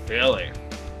 Really?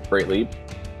 Great Leap.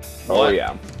 What? Oh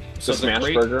yeah. It's So a the smash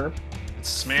Great- burger. It's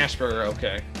a smash burger,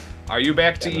 okay. Are you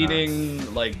back to Yeah.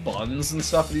 eating, like, buns and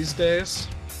stuff these days?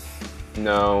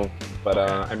 No, but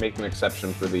I make an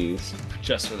exception for these.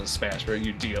 Just for the smash burger,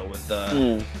 you deal with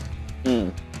the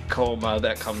coma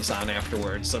that comes on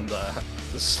afterwards and the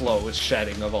slow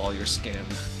shedding of all your skin.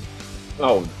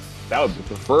 Oh, that would be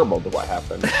preferable to what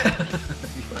happened.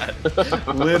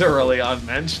 Literally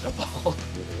unmentionable.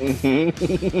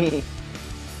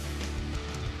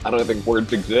 I don't think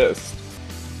words exist.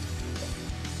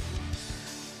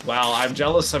 Well, I'm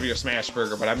jealous of your smash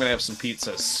burger, but I'm going to have some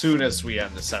pizza as soon as we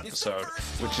end this episode,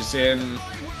 which is in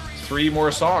 3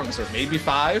 more songs, or maybe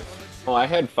 5. Oh, I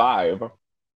had 5.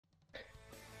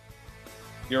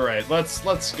 You're right.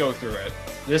 Let's go through it.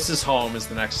 This Is Home is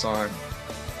the next song.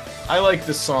 I like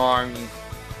the song,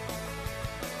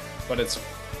 but it's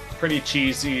pretty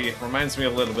cheesy. It reminds me a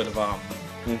little bit of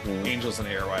Angels and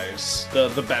Airwaves,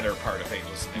 the better part of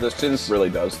Angels and Airwaves. The synth really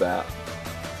does that.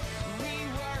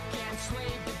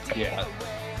 Yeah,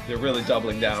 they're really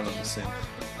doubling down on the synth.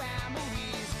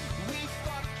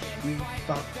 We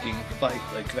fucking fight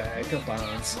like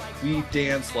vagabonds. We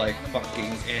dance like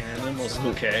fucking animals.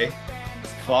 Okay.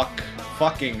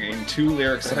 Fucking in 2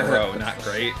 lyrics in a row. Not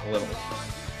great. A little.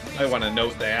 I want to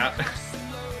note that.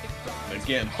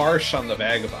 Again, harsh on the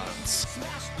vagabonds.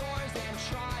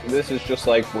 This is just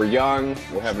like, we're young,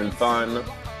 we're having fun.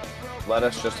 Let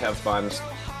us just have fun.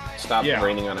 Stop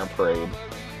raining on our parade.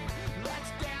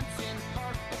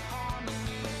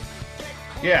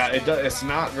 Yeah, it's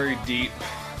not very deep,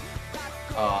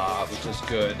 which is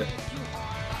good.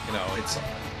 You know,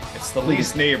 it's the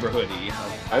least neighborhoody.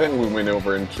 I think we went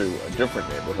over into a different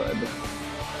neighborhood.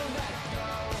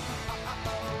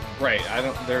 Right.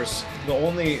 There's the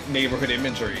only neighborhood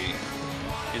imagery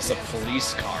is a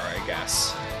police car, I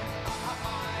guess.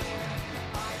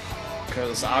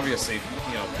 Because obviously,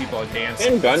 you know, people are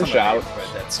dancing. And gunshot.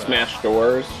 Smash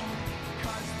doors.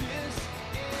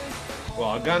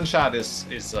 Well, a gunshot is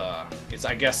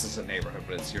I guess it's a neighborhood,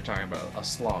 but you're talking about a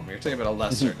slum. You're talking about a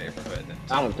lesser neighborhood.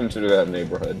 I don't consider that a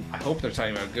neighborhood. I hope they're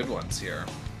talking about good ones here.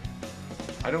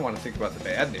 I don't want to think about the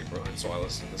bad neighborhoods while I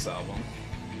listen to this album.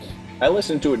 I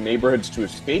listen to neighborhoods to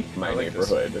escape my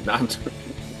neighborhood, not to...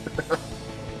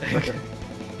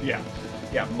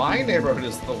 Yeah, my neighborhood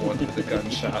is the one with the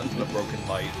gunshot and the broken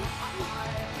light.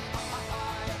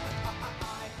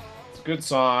 It's a good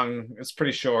song. It's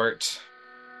pretty short.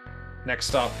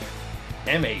 Next up,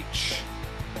 MH,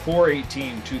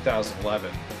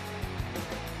 4/18/2011.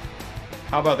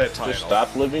 How about that title? Just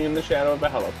stop living in the shadow of a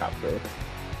helicopter.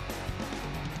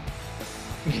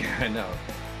 Yeah, I know.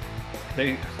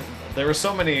 There were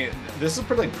so many. This is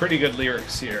pretty good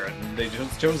lyrics here, and they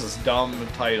just chose this dumb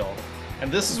title.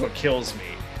 And this is what kills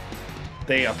me.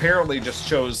 They apparently just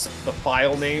chose the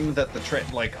file name that the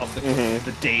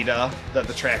the data that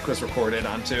the track was recorded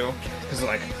onto, because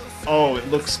like, oh, it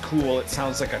looks cool. It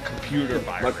sounds like a computer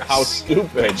virus. Like, how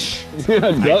stupid!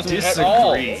 I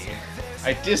disagree.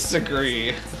 I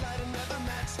disagree.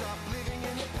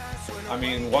 I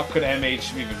mean, what could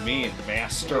MH even mean?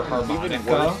 Master harmonica? Even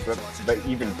worse that they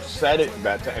even said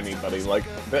that to anybody. Like,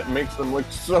 that makes them look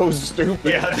so stupid.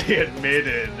 Yeah, they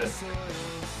admitted.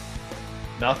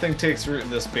 Nothing takes root in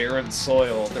this barren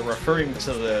soil. They're referring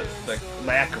to the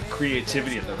lack of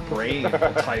creativity in their brain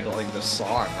while titling this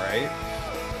song, right?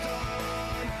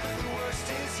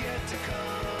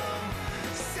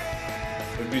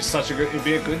 It'd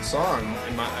be a good song,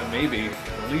 maybe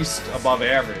at least above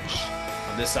average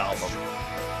on this album,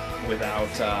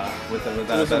 without a better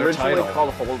title. It was originally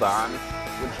called Hold On,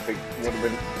 which would have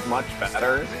been much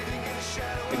better.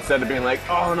 Instead of being like,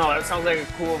 oh no, that sounds like a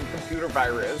cool computer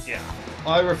virus. Yeah.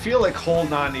 I feel like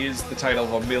Hold On is the title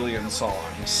of a million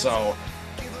songs, so...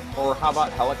 Or how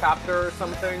about Helicopter or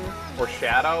something? Or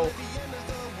Shadow?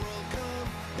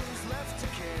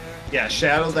 Yeah,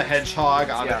 Shadow the Hedgehog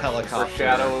on a helicopter. Or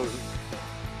Shadow...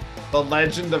 The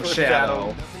Legend of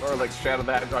Shadow. Or like Shadow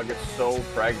the Hedgehog is so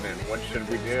pregnant, what should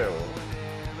we do?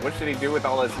 What should he do with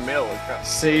all his milk?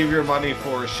 Save your money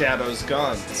for Shadow's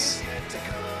guns.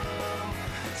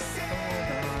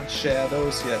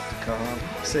 Shadows yet to come.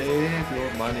 Save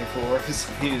your money for his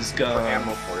gun. For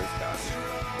ammo for his gun.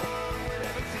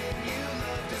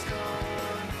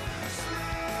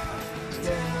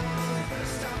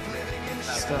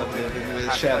 Stop living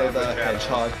with Shadow the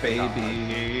Hedgehog,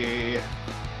 baby.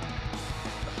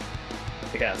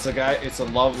 Yeah, it's a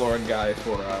lovelorn guy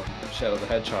for Shadow the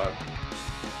Hedgehog.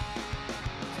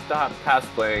 Stop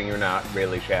cosplaying, you're not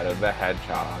really Shadow the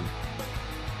Hedgehog.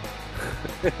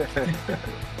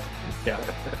 Yeah.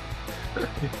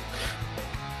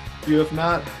 You've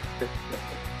not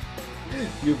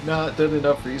done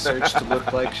enough research to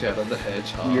look like Shadow the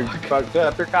Hedgehog. You fucked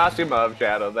up your costume of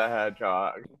Shadow the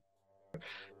Hedgehog.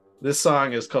 This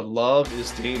song is called Love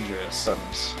is Dangerous.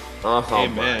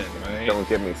 Amen, right? Don't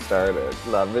get me started.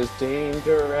 Love is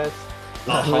dangerous.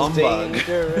 Love is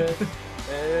dangerous.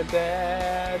 And a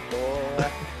bad boy.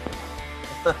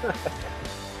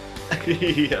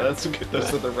 Yeah, that's a good.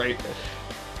 Those are the right.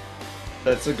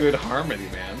 That's a good harmony,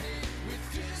 man.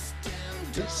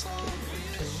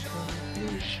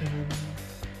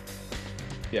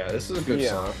 Yeah, this is a good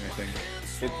song. I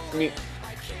think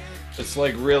it's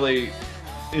like really,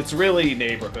 it's really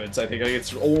neighborhoods. I think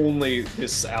it's only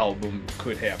this album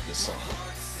could have this song.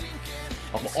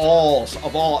 Of all,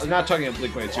 I'm not talking about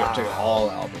Blink-182. I'm talking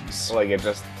all albums. Like it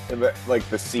just, like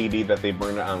the CD that they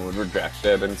burned it on would reject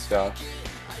it and stuff.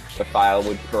 The file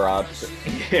would corrupt.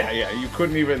 Yeah, you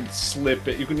couldn't even slip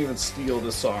it. You couldn't even steal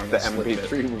the song. The and slip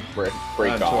MP3 it would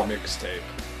break onto off. a mixtape.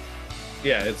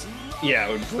 Yeah,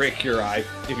 it would break your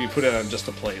if you put it on just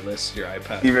a playlist, your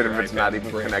iPad. Even your if it's iPad not would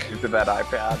even break. connected to that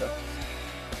iPad.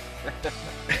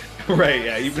 Right,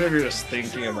 yeah, even if you're just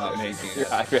thinking about making Your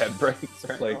it. iPad breaks.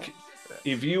 Right Like, now.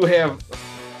 if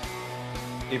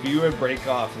you would break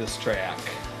off this track,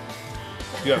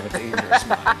 you have a dangerous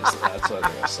mind, that's what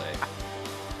I'm gonna say.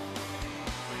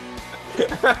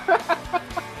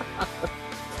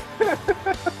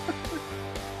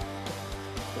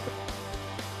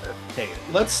 Hey,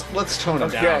 let's tone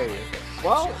it down. Okay.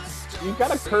 Well, you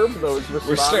gotta curb those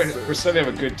responses. We're starting to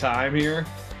have a good time here.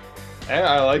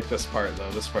 I like this part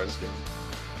though. This part is good.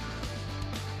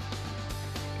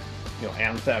 You know,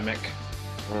 anthemic.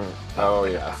 Oh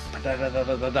yeah.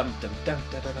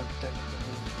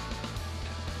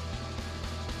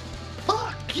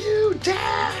 Fuck you,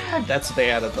 Dad! That's what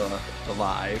they added the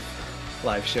live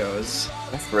shows.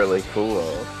 That's really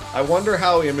cool. I wonder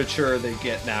how immature they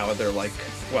get now. They're like,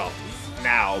 well,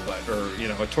 now, or you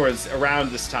know, towards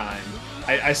around this time.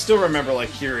 I still remember like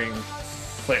hearing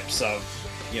clips of,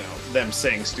 you know, them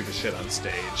saying stupid shit on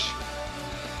stage.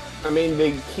 I mean,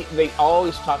 they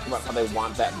always talk about how they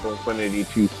want that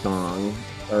Blink-182 song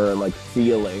or like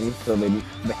feeling, so they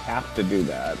have to do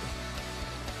that.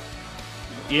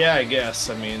 Yeah, I guess.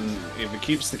 I mean, if it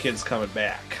keeps the kids coming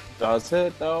back. Does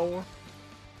it though?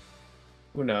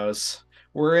 Who knows?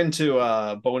 We're into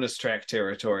bonus track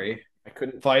territory. I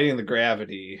couldn't. Fighting the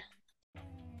Gravity.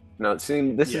 No,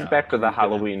 see, this is back to the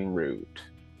Halloween route.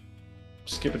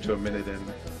 Skip it to a minute in.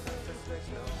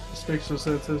 This makes no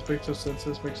sense. This makes no sense.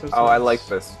 This makes no sense. Oh, I like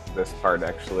this part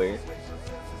actually.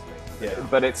 Yeah.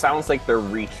 But it sounds like they're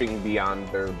reaching beyond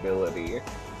their ability.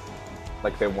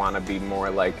 Like they want to be more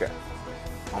like,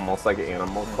 almost like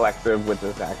Animal Collective with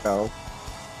this echo.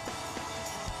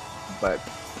 But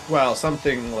well,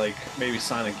 something like maybe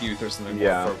Sonic Youth or something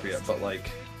more appropriate, but like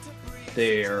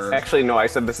they're actually no, I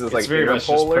said this is like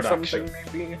Interpol or something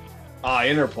maybe.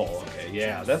 Interpol. Okay,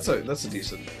 yeah, that's a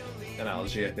decent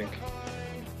analogy, I think.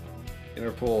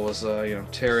 Interpol was you know,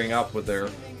 tearing up with their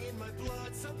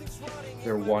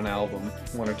one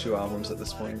or two albums at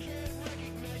this point.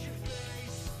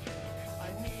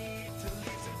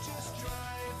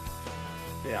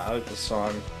 Yeah, I like this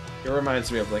song. It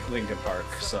reminds me of like Linkin Park,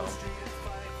 so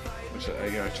which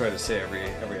I try to say every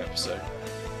episode.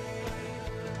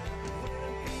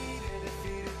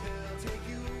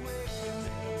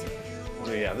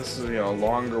 So yeah, this is, you know, a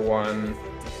longer one.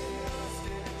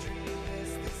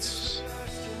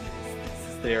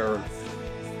 They're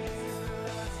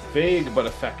vague but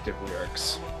effective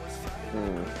lyrics.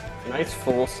 Nice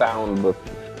full sound with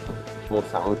full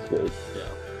soundscape. Yeah.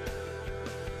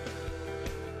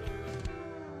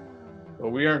 But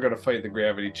we aren't going to fight the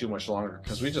Gravity too much longer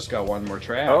because we just got one more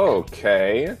track.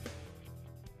 Okay.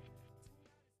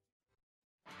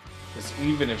 It's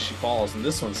Even If She Falls, and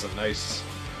this one's a nice,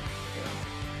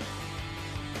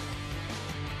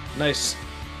 nice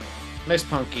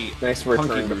punky. Nice return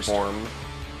punky to boost. form.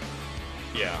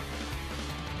 Yeah.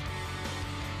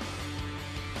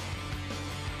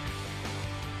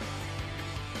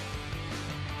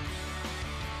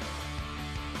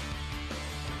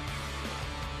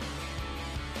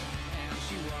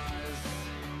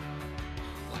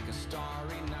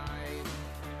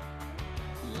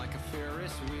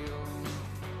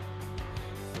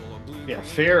 Yeah,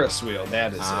 Ferris wheel,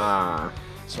 that is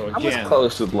it. So I was again,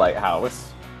 close with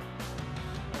Lighthouse.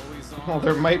 well,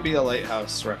 there might be a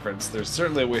Lighthouse reference. There's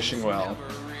certainly a Wishing Well.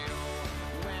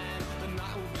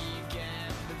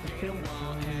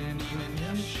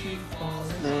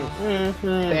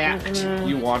 Fact,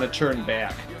 you want to turn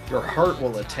back. Your heart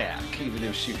will attack, even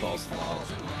if she falls in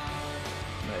love.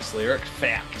 Nice lyric.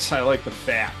 Fact. I like the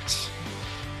fact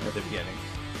at the beginning.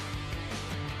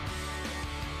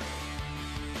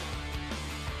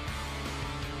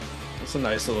 It's a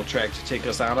nice little track to take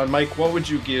us out on. Mike, what would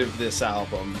you give this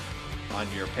album on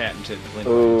your patented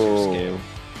Blink-182 scale?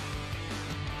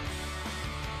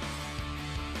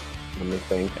 Let me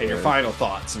think. And your final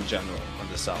thoughts in general on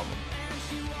this album?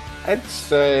 I'd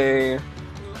say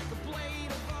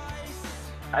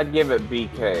I'd give it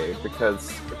BK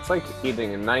because it's like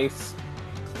eating a nice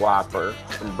Whopper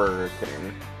from Burger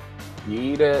King.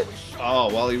 You eat it.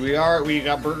 Oh, well, we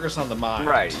got burgers on the mind.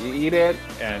 Right, you eat it,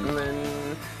 And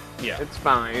then yeah, it's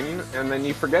fine, and then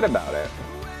you forget about it.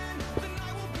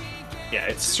 yeah,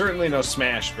 it's certainly no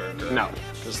smash burger. No.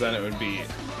 Because then it would be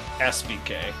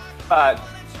SBK. But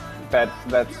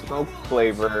that smoke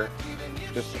flavor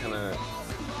just kind of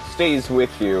stays with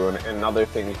you, and other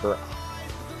things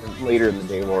later in the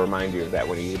day will remind you of that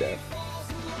when you eat it.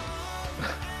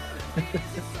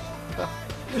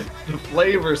 The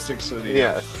flavor sticks with you.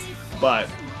 Yes. But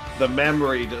the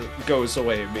memory goes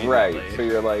away immediately. Right. So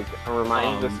you're like, I'm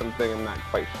reminded of something I'm not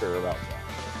quite sure about.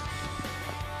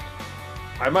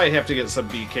 I might have to get some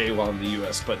BK while in the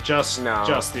US, but just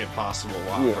the Impossible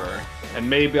Whopper. Yeah. And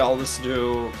maybe I'll listen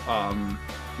to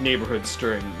Neighborhoods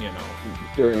during the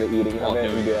eating of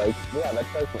it and be like, yeah, that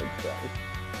does make sense.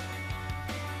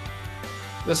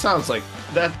 This sounds like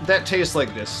that tastes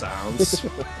like this sounds.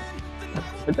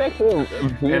 It's actually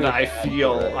and I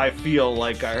feel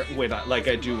like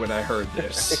I do when I heard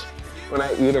this. When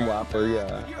I eat a Whopper,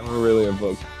 yeah, I'm really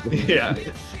evoked. Yeah.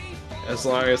 As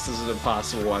long as this is an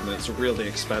Impossible one that's really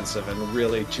expensive and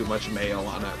really too much mayo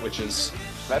on it, which is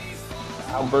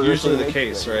usually the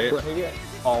case, right? Yeah,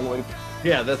 always.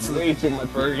 Yeah, that's way too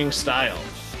much Burger King style.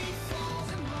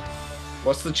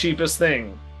 What's the cheapest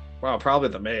thing? Well, probably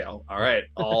the mayo. All right,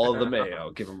 all of the mayo.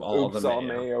 Give them all the mayo. All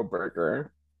mayo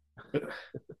burger.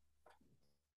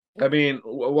 I mean,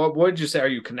 what would you say? Are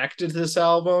you connected to this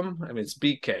album? I mean, it's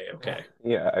BK, okay?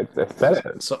 Yeah, I said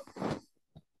it. So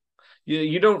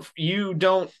you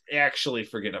don't actually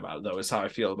forget about it, though. Is how I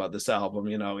feel about this album.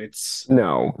 It's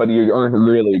no, but you aren't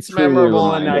really. It's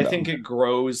memorable, and I think it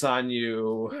grows on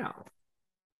you. Yeah.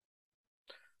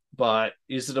 But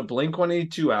is it a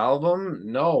Blink-182 album?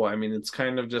 No, I mean it's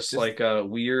kind of just like a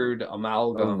weird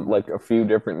amalgam, like a few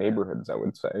different neighborhoods, I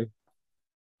would say.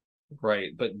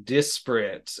 Right, but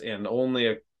disparate, and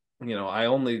only I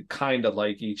only kind of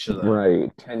like each of them. Right,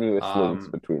 tenuous links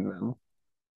between them.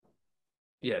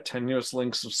 Yeah, tenuous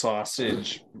links of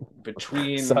sausage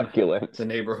between succulent the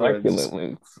neighborhoods. Succulent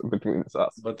links between the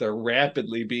sausage. But they're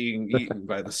rapidly being eaten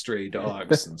by the stray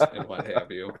dogs and what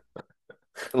have you.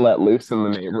 Let loose in the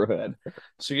neighborhood.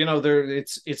 So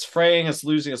it's fraying, it's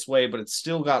losing its way, but it's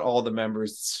still got all the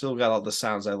members, it's still got all the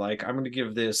sounds I like. I'm going to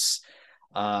give this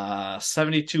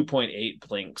 72.8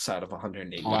 blinks out of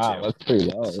 182. Wow, that's pretty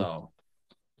low. So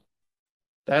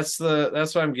that's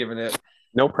what I'm giving it.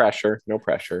 No pressure.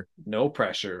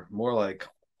 More like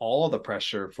all the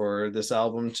pressure for this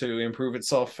album to improve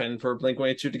itself and for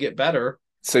Blink-182 to get better.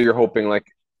 So you're hoping like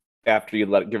after you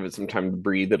give it some time to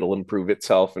breathe, it'll improve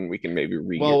itself, and we can maybe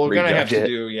we're gonna have to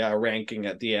do a ranking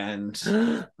at the end.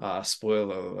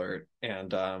 Spoiler alert, and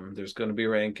there's going to be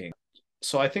ranking.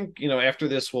 So I think after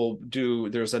this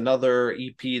there's another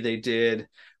EP they did,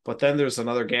 but then there's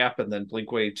another gap, and then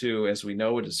Blink-182, as we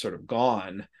know, it is sort of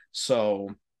gone. So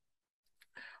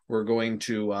we're going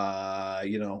to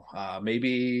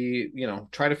maybe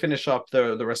try to finish up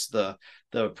the rest of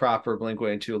the proper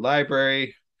Blink-182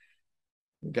 library.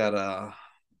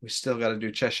 We still got to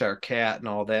do Cheshire Cat and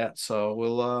all that, so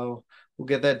we'll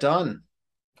get that done.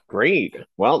 Great.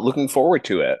 Well, looking forward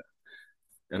to it,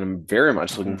 and I'm very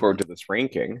much looking forward to this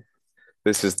ranking.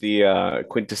 This is the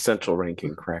quintessential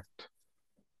ranking, correct?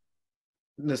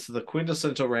 This is the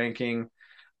quintessential ranking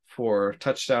for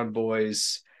Touchdown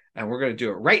Boys, and we're going to do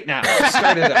it right now.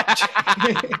 Start it out.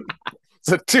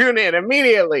 So tune in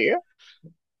immediately.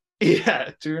 Yeah,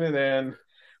 tune it in.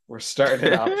 We're starting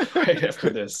it out right after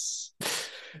this.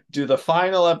 Do the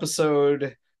final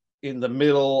episode in the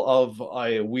middle of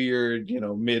a weird,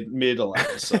 middle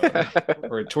episode,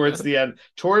 or towards the end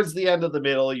of the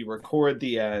middle. You record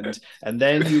the end, and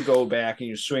then you go back and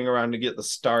you swing around to get the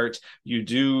start. You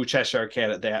do Cheshire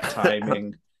Cat at that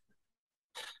timing,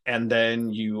 and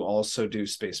then you also do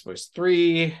Space Boys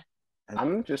 3.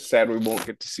 I'm just sad we won't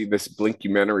get to see this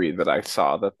Blinkumentary that I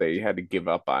saw that they had to give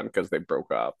up on because they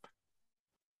broke up.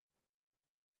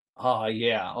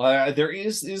 Yeah.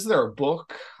 Is there a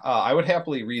book? I would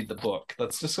happily read the book.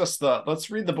 Let's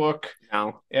read the book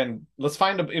now, and let's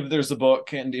find if there's a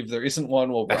book, and if there isn't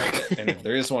one, we'll write it, and if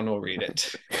there is one, we'll read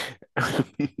it.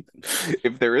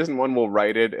 If there isn't one, we'll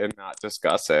write it and not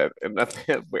discuss it, and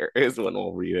if there is one,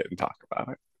 we'll read it and talk about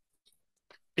it.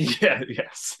 Yeah,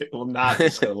 yes, it will not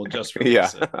discuss. We'll just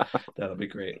release it. That'll be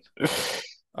great.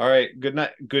 All right, good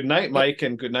night, Mike,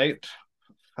 and good night,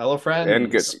 hello friends,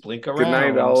 and blink around. Good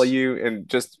night, all of you, and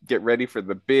just get ready for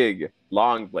the big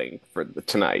long blink for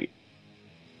tonight.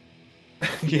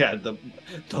 Yeah, the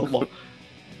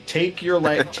take your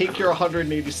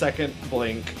 180-second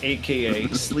blink, aka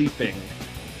sleeping,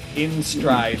 in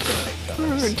stride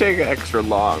tonight. Take an extra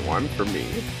long one for me.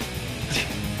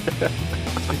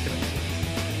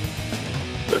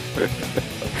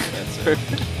 That's it.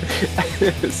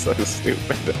 It's so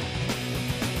stupid.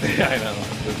 I know.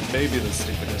 Maybe the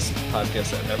stupidest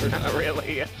podcast I've ever done. Not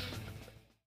really.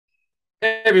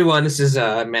 Hey everyone, this is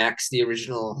Max, the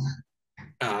original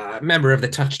member of the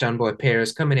Touchdown Boy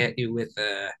Pairs, coming at you with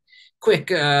a quick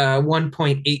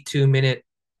 1.82 minute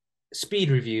speed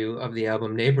review of the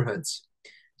album Neighborhoods.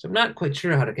 So I'm not quite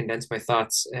sure how to condense my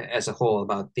thoughts as a whole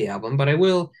about the album, but I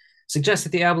will suggest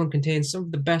that the album contains some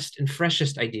of the best and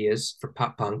freshest ideas for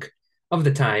pop punk of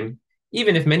the time,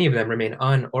 even if many of them remain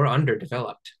un or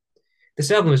underdeveloped.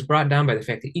 This album is brought down by the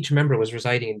fact that each member was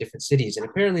residing in different cities and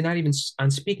apparently not even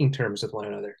on speaking terms with one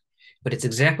another. But it's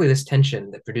exactly this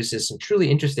tension that produces some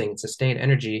truly interesting and sustained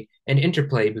energy and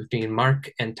interplay between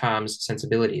Mark and Tom's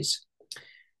sensibilities.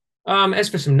 As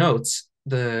for some notes,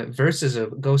 the verses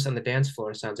of Ghost on the Dance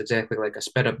Floor sounds exactly like a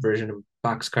sped up version of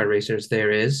Boxcar Racers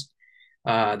There Is.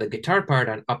 The guitar part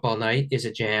on Up All Night is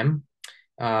a jam.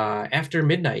 After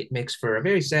Midnight makes for a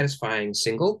very satisfying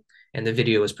single, and the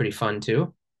video is pretty fun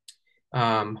too.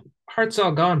 Heart's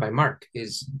All Gone by Mark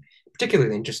is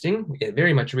particularly interesting. It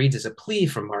very much reads as a plea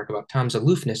from Mark about Tom's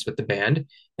aloofness with the band,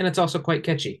 and it's also quite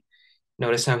catchy.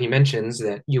 Notice how he mentions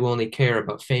that you only care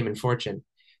about fame and fortune.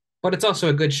 But it's also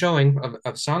a good showing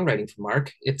of songwriting from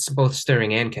Mark. It's both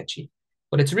stirring and catchy.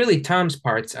 But it's really Tom's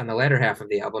parts on the latter half of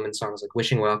the album in songs like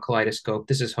Wishing Well, Kaleidoscope,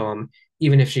 This Is Home,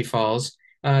 Even If She Falls,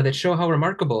 that show how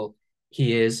remarkable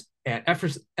he is at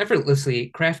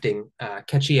effortlessly crafting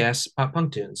catchy-ass pop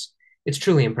punk tunes. It's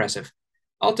truly impressive.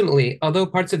 Ultimately, although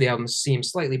parts of the album seem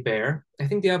slightly bare, I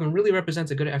think the album really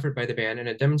represents a good effort by the band and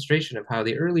a demonstration of how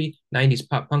the early 90s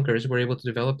pop punkers were able to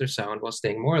develop their sound while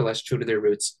staying more or less true to their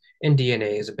roots and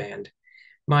DNA as a band.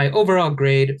 My overall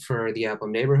grade for the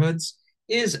album Neighborhoods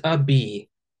is a B.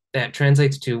 That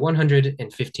translates to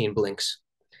 115 blinks.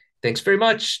 Thanks very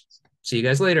much. See you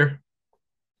guys later.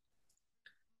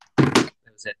 That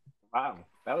was it. Wow,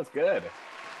 that was good.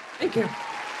 Thank you.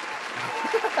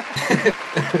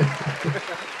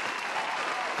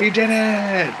 We did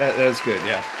it. That was good.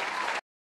 Yeah.